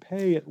 the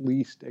toupee at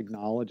least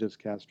acknowledges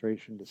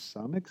castration to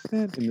some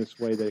extent in this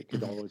way that it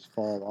could always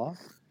fall off.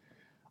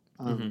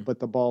 But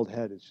the bald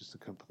head is just a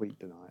complete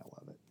denial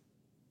of it.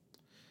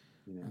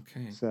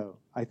 Okay. So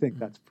I think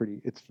that's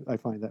I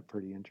find that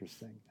pretty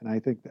interesting. And I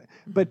think that,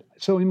 but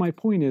so in my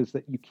point is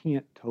that you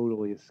can't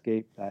totally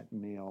escape that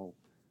male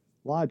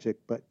logic,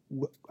 but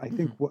I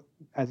think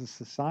as a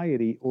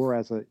society or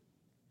as an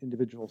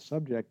individual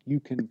subject, you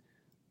can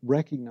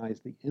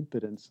recognize the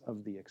impotence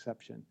of the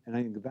exception. And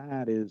I think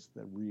that is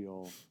the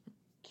real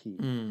key.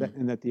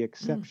 And that the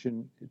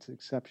exception, its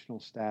exceptional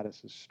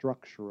status is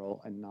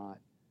structural and not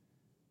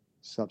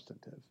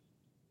substantive.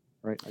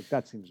 Right? Like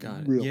that seems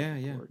really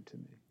important to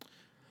me.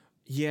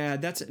 Yeah,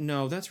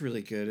 that's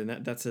really good,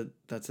 and that's a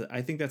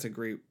I think that's a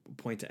great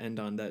point to end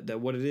on. That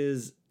what it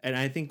is, and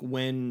I think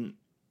and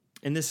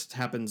this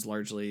happens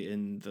largely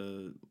in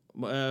the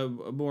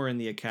more in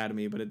the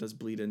academy, but it does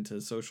bleed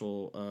into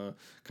social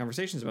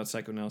conversations about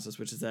psychoanalysis,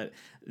 which is that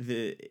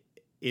it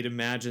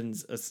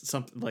imagines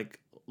something like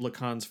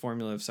Lacan's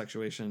formula of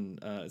sexuation,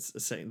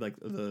 saying like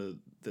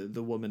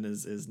the woman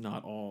is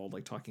not all,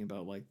 like talking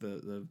about like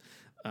the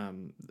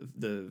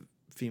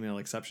female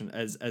exception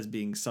as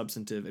being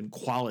substantive and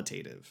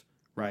qualitative,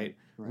 right?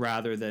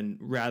 Rather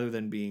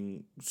than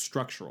being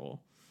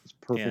structural. It's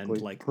perfectly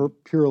and like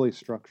purely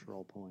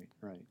structural point,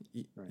 right?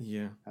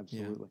 Yeah,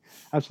 absolutely,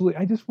 absolutely.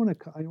 I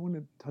want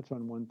to touch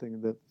on one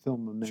thing, the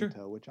film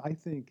Memento, which I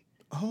think.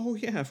 Oh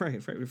yeah, right.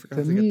 We forgot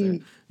to to get there.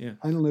 me, Yeah,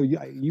 I don't know.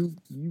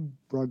 You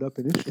brought it up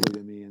initially to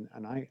me,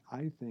 and I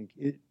think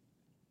it.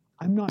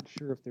 I'm not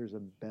sure if there's a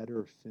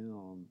better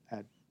film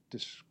at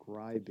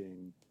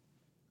describing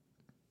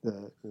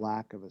the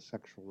lack of a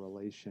sexual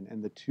relation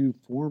and the two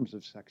forms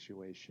of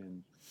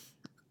sexuation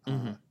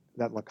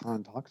that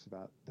Lacan talks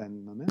about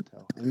than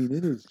Memento. I mean,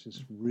 it is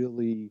just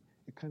really,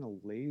 it kind of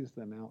lays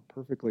them out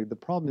perfectly. The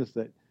problem is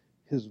that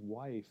his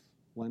wife,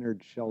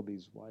 Leonard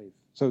Shelby's wife.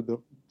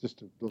 So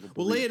just a little.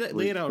 Well, lay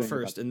it out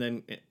first, and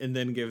then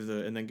give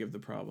the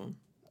problem.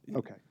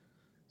 Okay,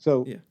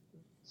 so yeah.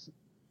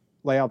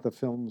 Lay out the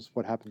films.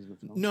 What happens in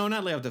the film? No,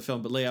 not lay out the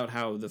film, but lay out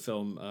how the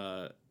film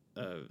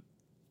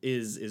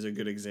is a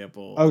good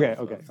example. Okay.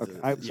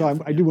 I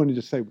do want to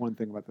just say one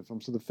thing about the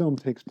film. So the film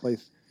takes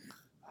place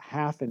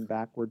half in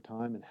backward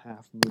time and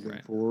half moving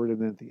forward, and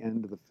then at the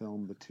end of the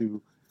film, the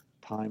two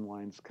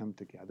timelines come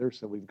together.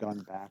 So we've gone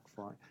back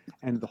far,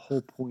 and the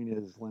whole point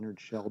is Leonard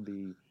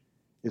Shelby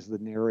is the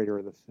narrator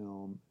of the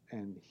film,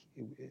 and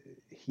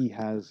he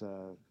has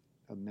a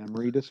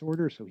memory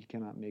disorder, so he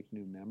cannot make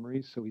new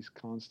memories. So he's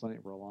constantly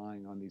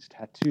relying on these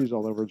tattoos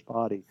all over his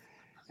body,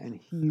 and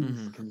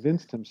he's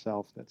convinced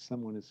himself that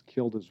someone has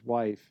killed his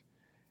wife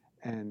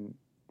and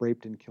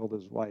raped and killed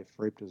his wife.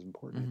 Raped is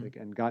important, I think,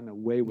 and gotten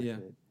away with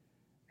it.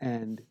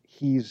 And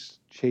he's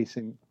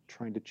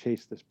trying to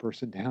chase this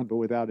person down, but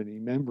without any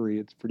memory,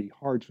 it's pretty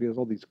hard. So he has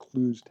all these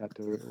clues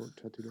tattooed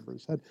over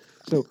his head.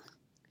 So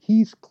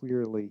he's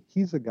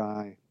a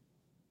guy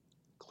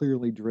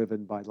clearly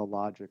driven by the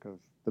logic of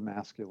the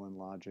masculine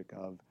logic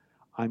of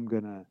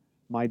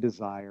my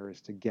desire is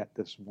to get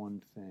this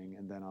one thing,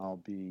 and then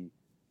I'll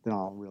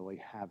really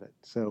have it.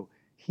 So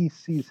he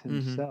sees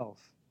himself,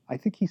 I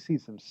think he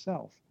sees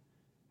himself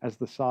as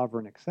the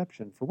sovereign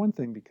exception, for one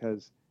thing,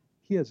 because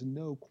he has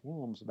no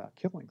qualms about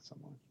killing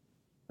someone.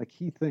 Like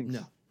he thinks,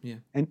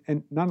 and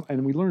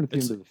we learn at the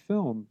end of the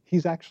film,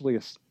 he's actually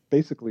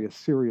basically a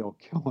serial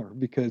killer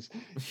because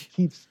he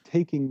keeps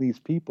taking these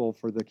people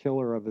for the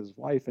killer of his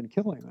wife and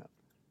killing them,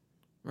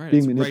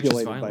 being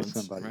manipulated by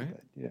somebody. Right?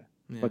 Yeah.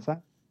 What's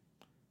that?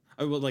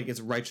 Oh, well, like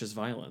it's righteous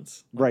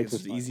violence.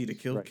 It's easy to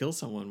kill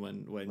someone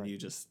when you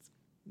just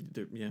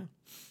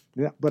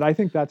Yeah, but I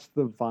think that's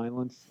the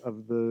violence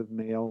of the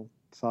male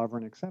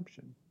sovereign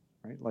exception,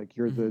 right? Like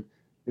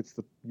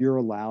you're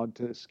allowed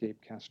to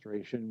escape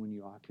castration when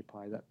you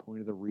occupy that point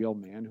of the real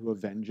man who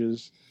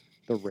avenges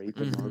the rape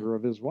and murder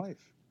of his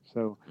wife.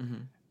 So,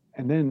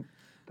 and then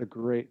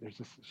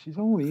she's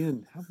only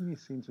in, how many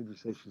scenes would you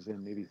say she's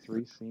in? Maybe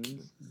 3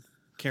 scenes?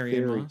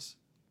 Carrie-Anne Moss?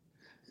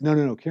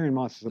 No, Carrie-Anne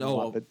Moss is in a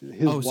lot, but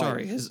his wife.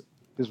 Sorry, his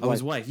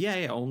wife.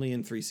 Yeah, only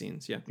in 3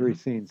 scenes, yeah. 3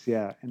 scenes,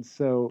 yeah. And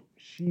so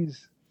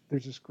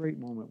there's this great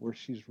moment where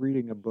she's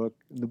reading a book,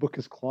 and the book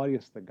is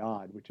Claudius the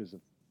God, which is a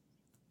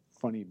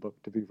funny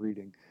book to be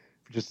reading,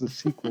 which is the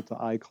sequel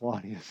to I,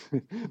 Claudius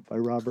by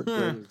Robert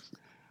Graves.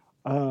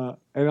 I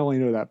only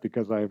know that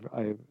because I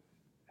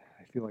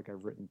feel like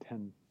I've written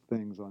 10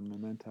 things on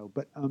Memento,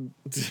 but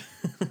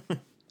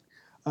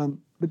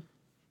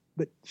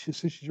so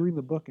she's reading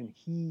the book, and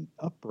he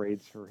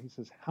upbraids her. He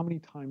says, "How many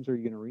times are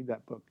you going to read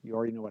that book? You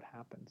already know what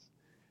happens."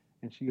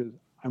 And she goes,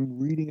 "I'm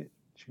reading it."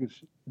 She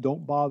goes,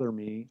 "Don't bother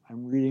me.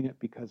 I'm reading it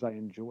because I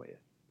enjoy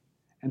it."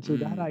 And so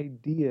that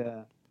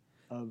idea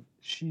of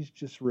she's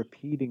just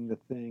repeating the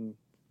thing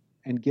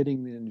and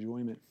getting the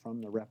enjoyment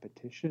from the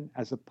repetition,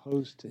 as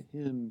opposed to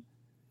him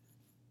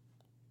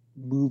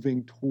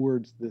moving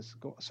towards this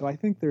goal. So I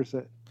think there's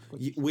Go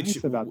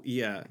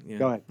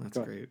ahead. That's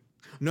great.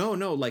 No,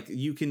 like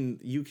you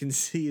can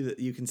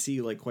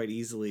see like quite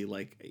easily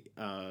like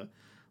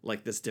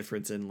this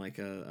difference in like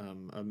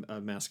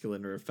a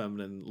masculine or a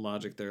feminine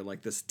logic there,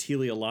 like this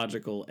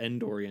teleological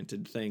end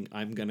oriented thing.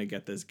 I'm gonna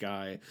get this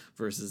guy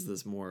versus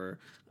this more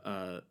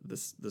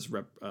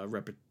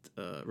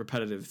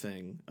repetitive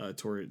thing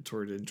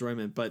toward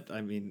enjoyment. But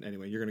I mean,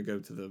 anyway, you're gonna go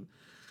to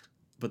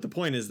but the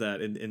point is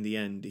that in the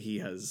end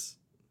he's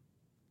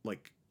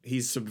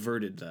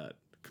subverted that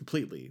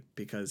completely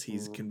because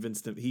he's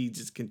convinced him. He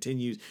just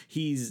continues.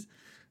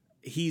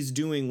 He's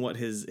doing what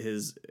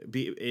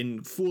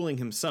in fooling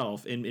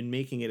himself in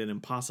making it an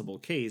impossible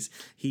case.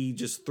 He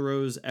just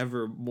throws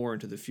ever more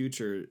into the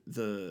future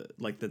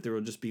that there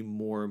will just be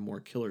more and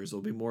more killers.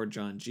 There'll be more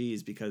John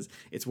G's because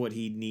it's what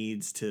he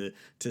needs to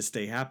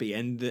stay happy.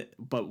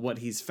 But what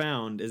he's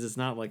found is it's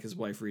not like his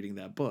wife reading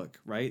that book,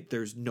 right?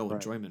 There's no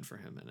enjoyment for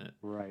him in it.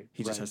 Right.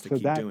 He just has to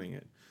keep doing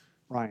it.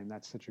 Ryan,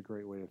 that's such a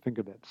great way to think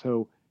of it.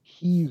 So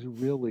he's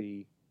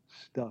really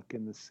stuck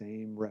in the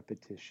same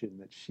repetition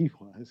that she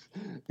was,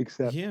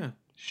 except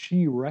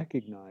she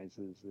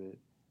recognizes it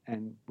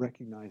and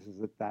recognizes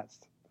that that's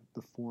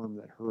the form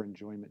that her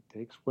enjoyment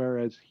takes,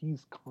 whereas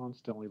he's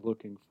constantly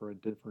looking for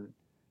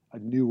a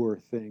newer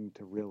thing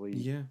to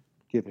really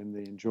give him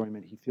the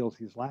enjoyment he feels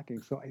he's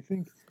lacking. So I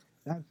think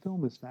that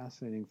film is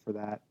fascinating for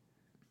that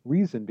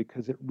reason,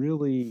 because it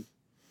really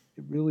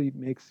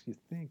makes you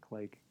think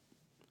like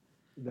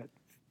that.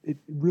 It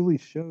really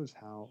shows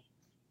how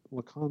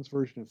Lacan's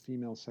version of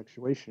female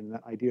sexuation,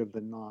 that idea of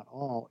the not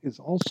all, is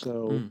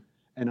also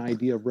an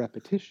idea of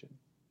repetition,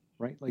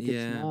 right? Like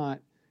it's not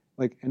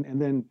like,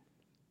 and then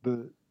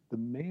the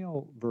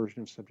male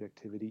version of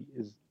subjectivity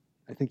is,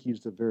 I think you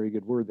used a very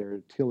good word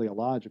there,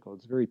 teleological.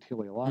 It's very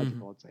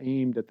teleological. It's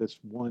aimed at this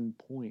one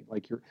point.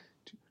 Like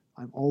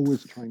I'm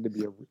always trying to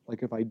be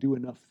like, if I do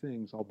enough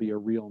things, I'll be a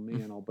real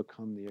man. I'll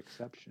become the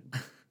exception.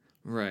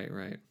 Right.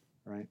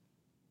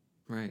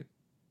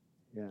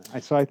 Yeah.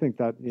 So I think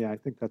that, I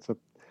think that's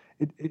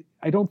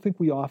I don't think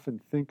we often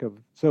think of,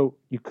 so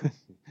you could,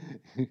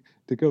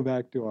 to go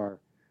back to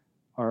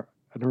an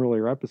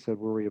earlier episode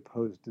where we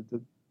opposed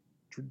the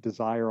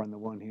desire on the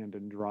one hand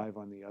and drive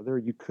on the other,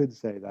 you could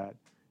say that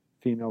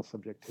female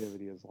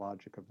subjectivity is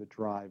logic of the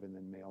drive, and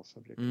then male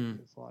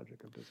subjectivity is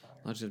logic of desire.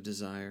 Logic of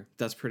desire.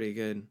 That's pretty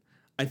good.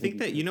 I think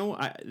that, you know,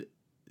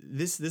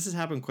 this has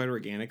happened quite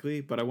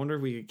organically, but I wonder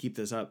if we could keep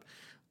this up.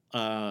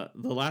 The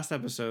last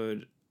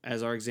episode,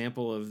 as our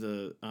example of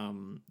the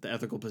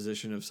ethical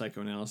position of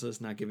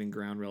psychoanalysis not giving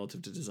ground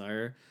relative to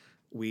desire,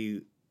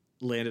 we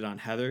landed on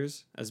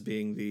Heathers as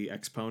being the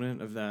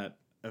exponent of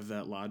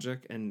that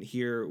logic, and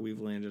here we've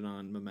landed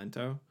on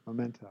Memento.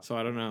 So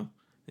I don't know.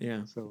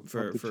 Yeah. So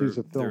for choose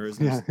a film.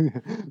 Yeah.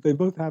 They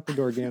both happened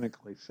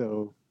organically.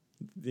 So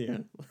yeah.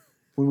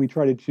 When we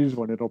try to choose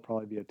one, it'll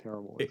probably be a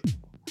terrible example.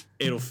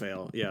 It'll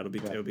fail. Yeah,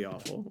 it'll be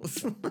awful.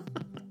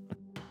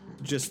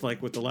 Just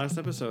like with the last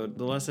episode,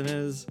 the lesson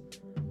is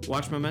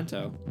watch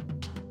Memento.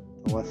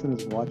 The lesson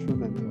is watch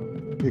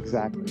Memento.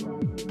 Exactly.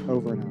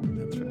 Over and out.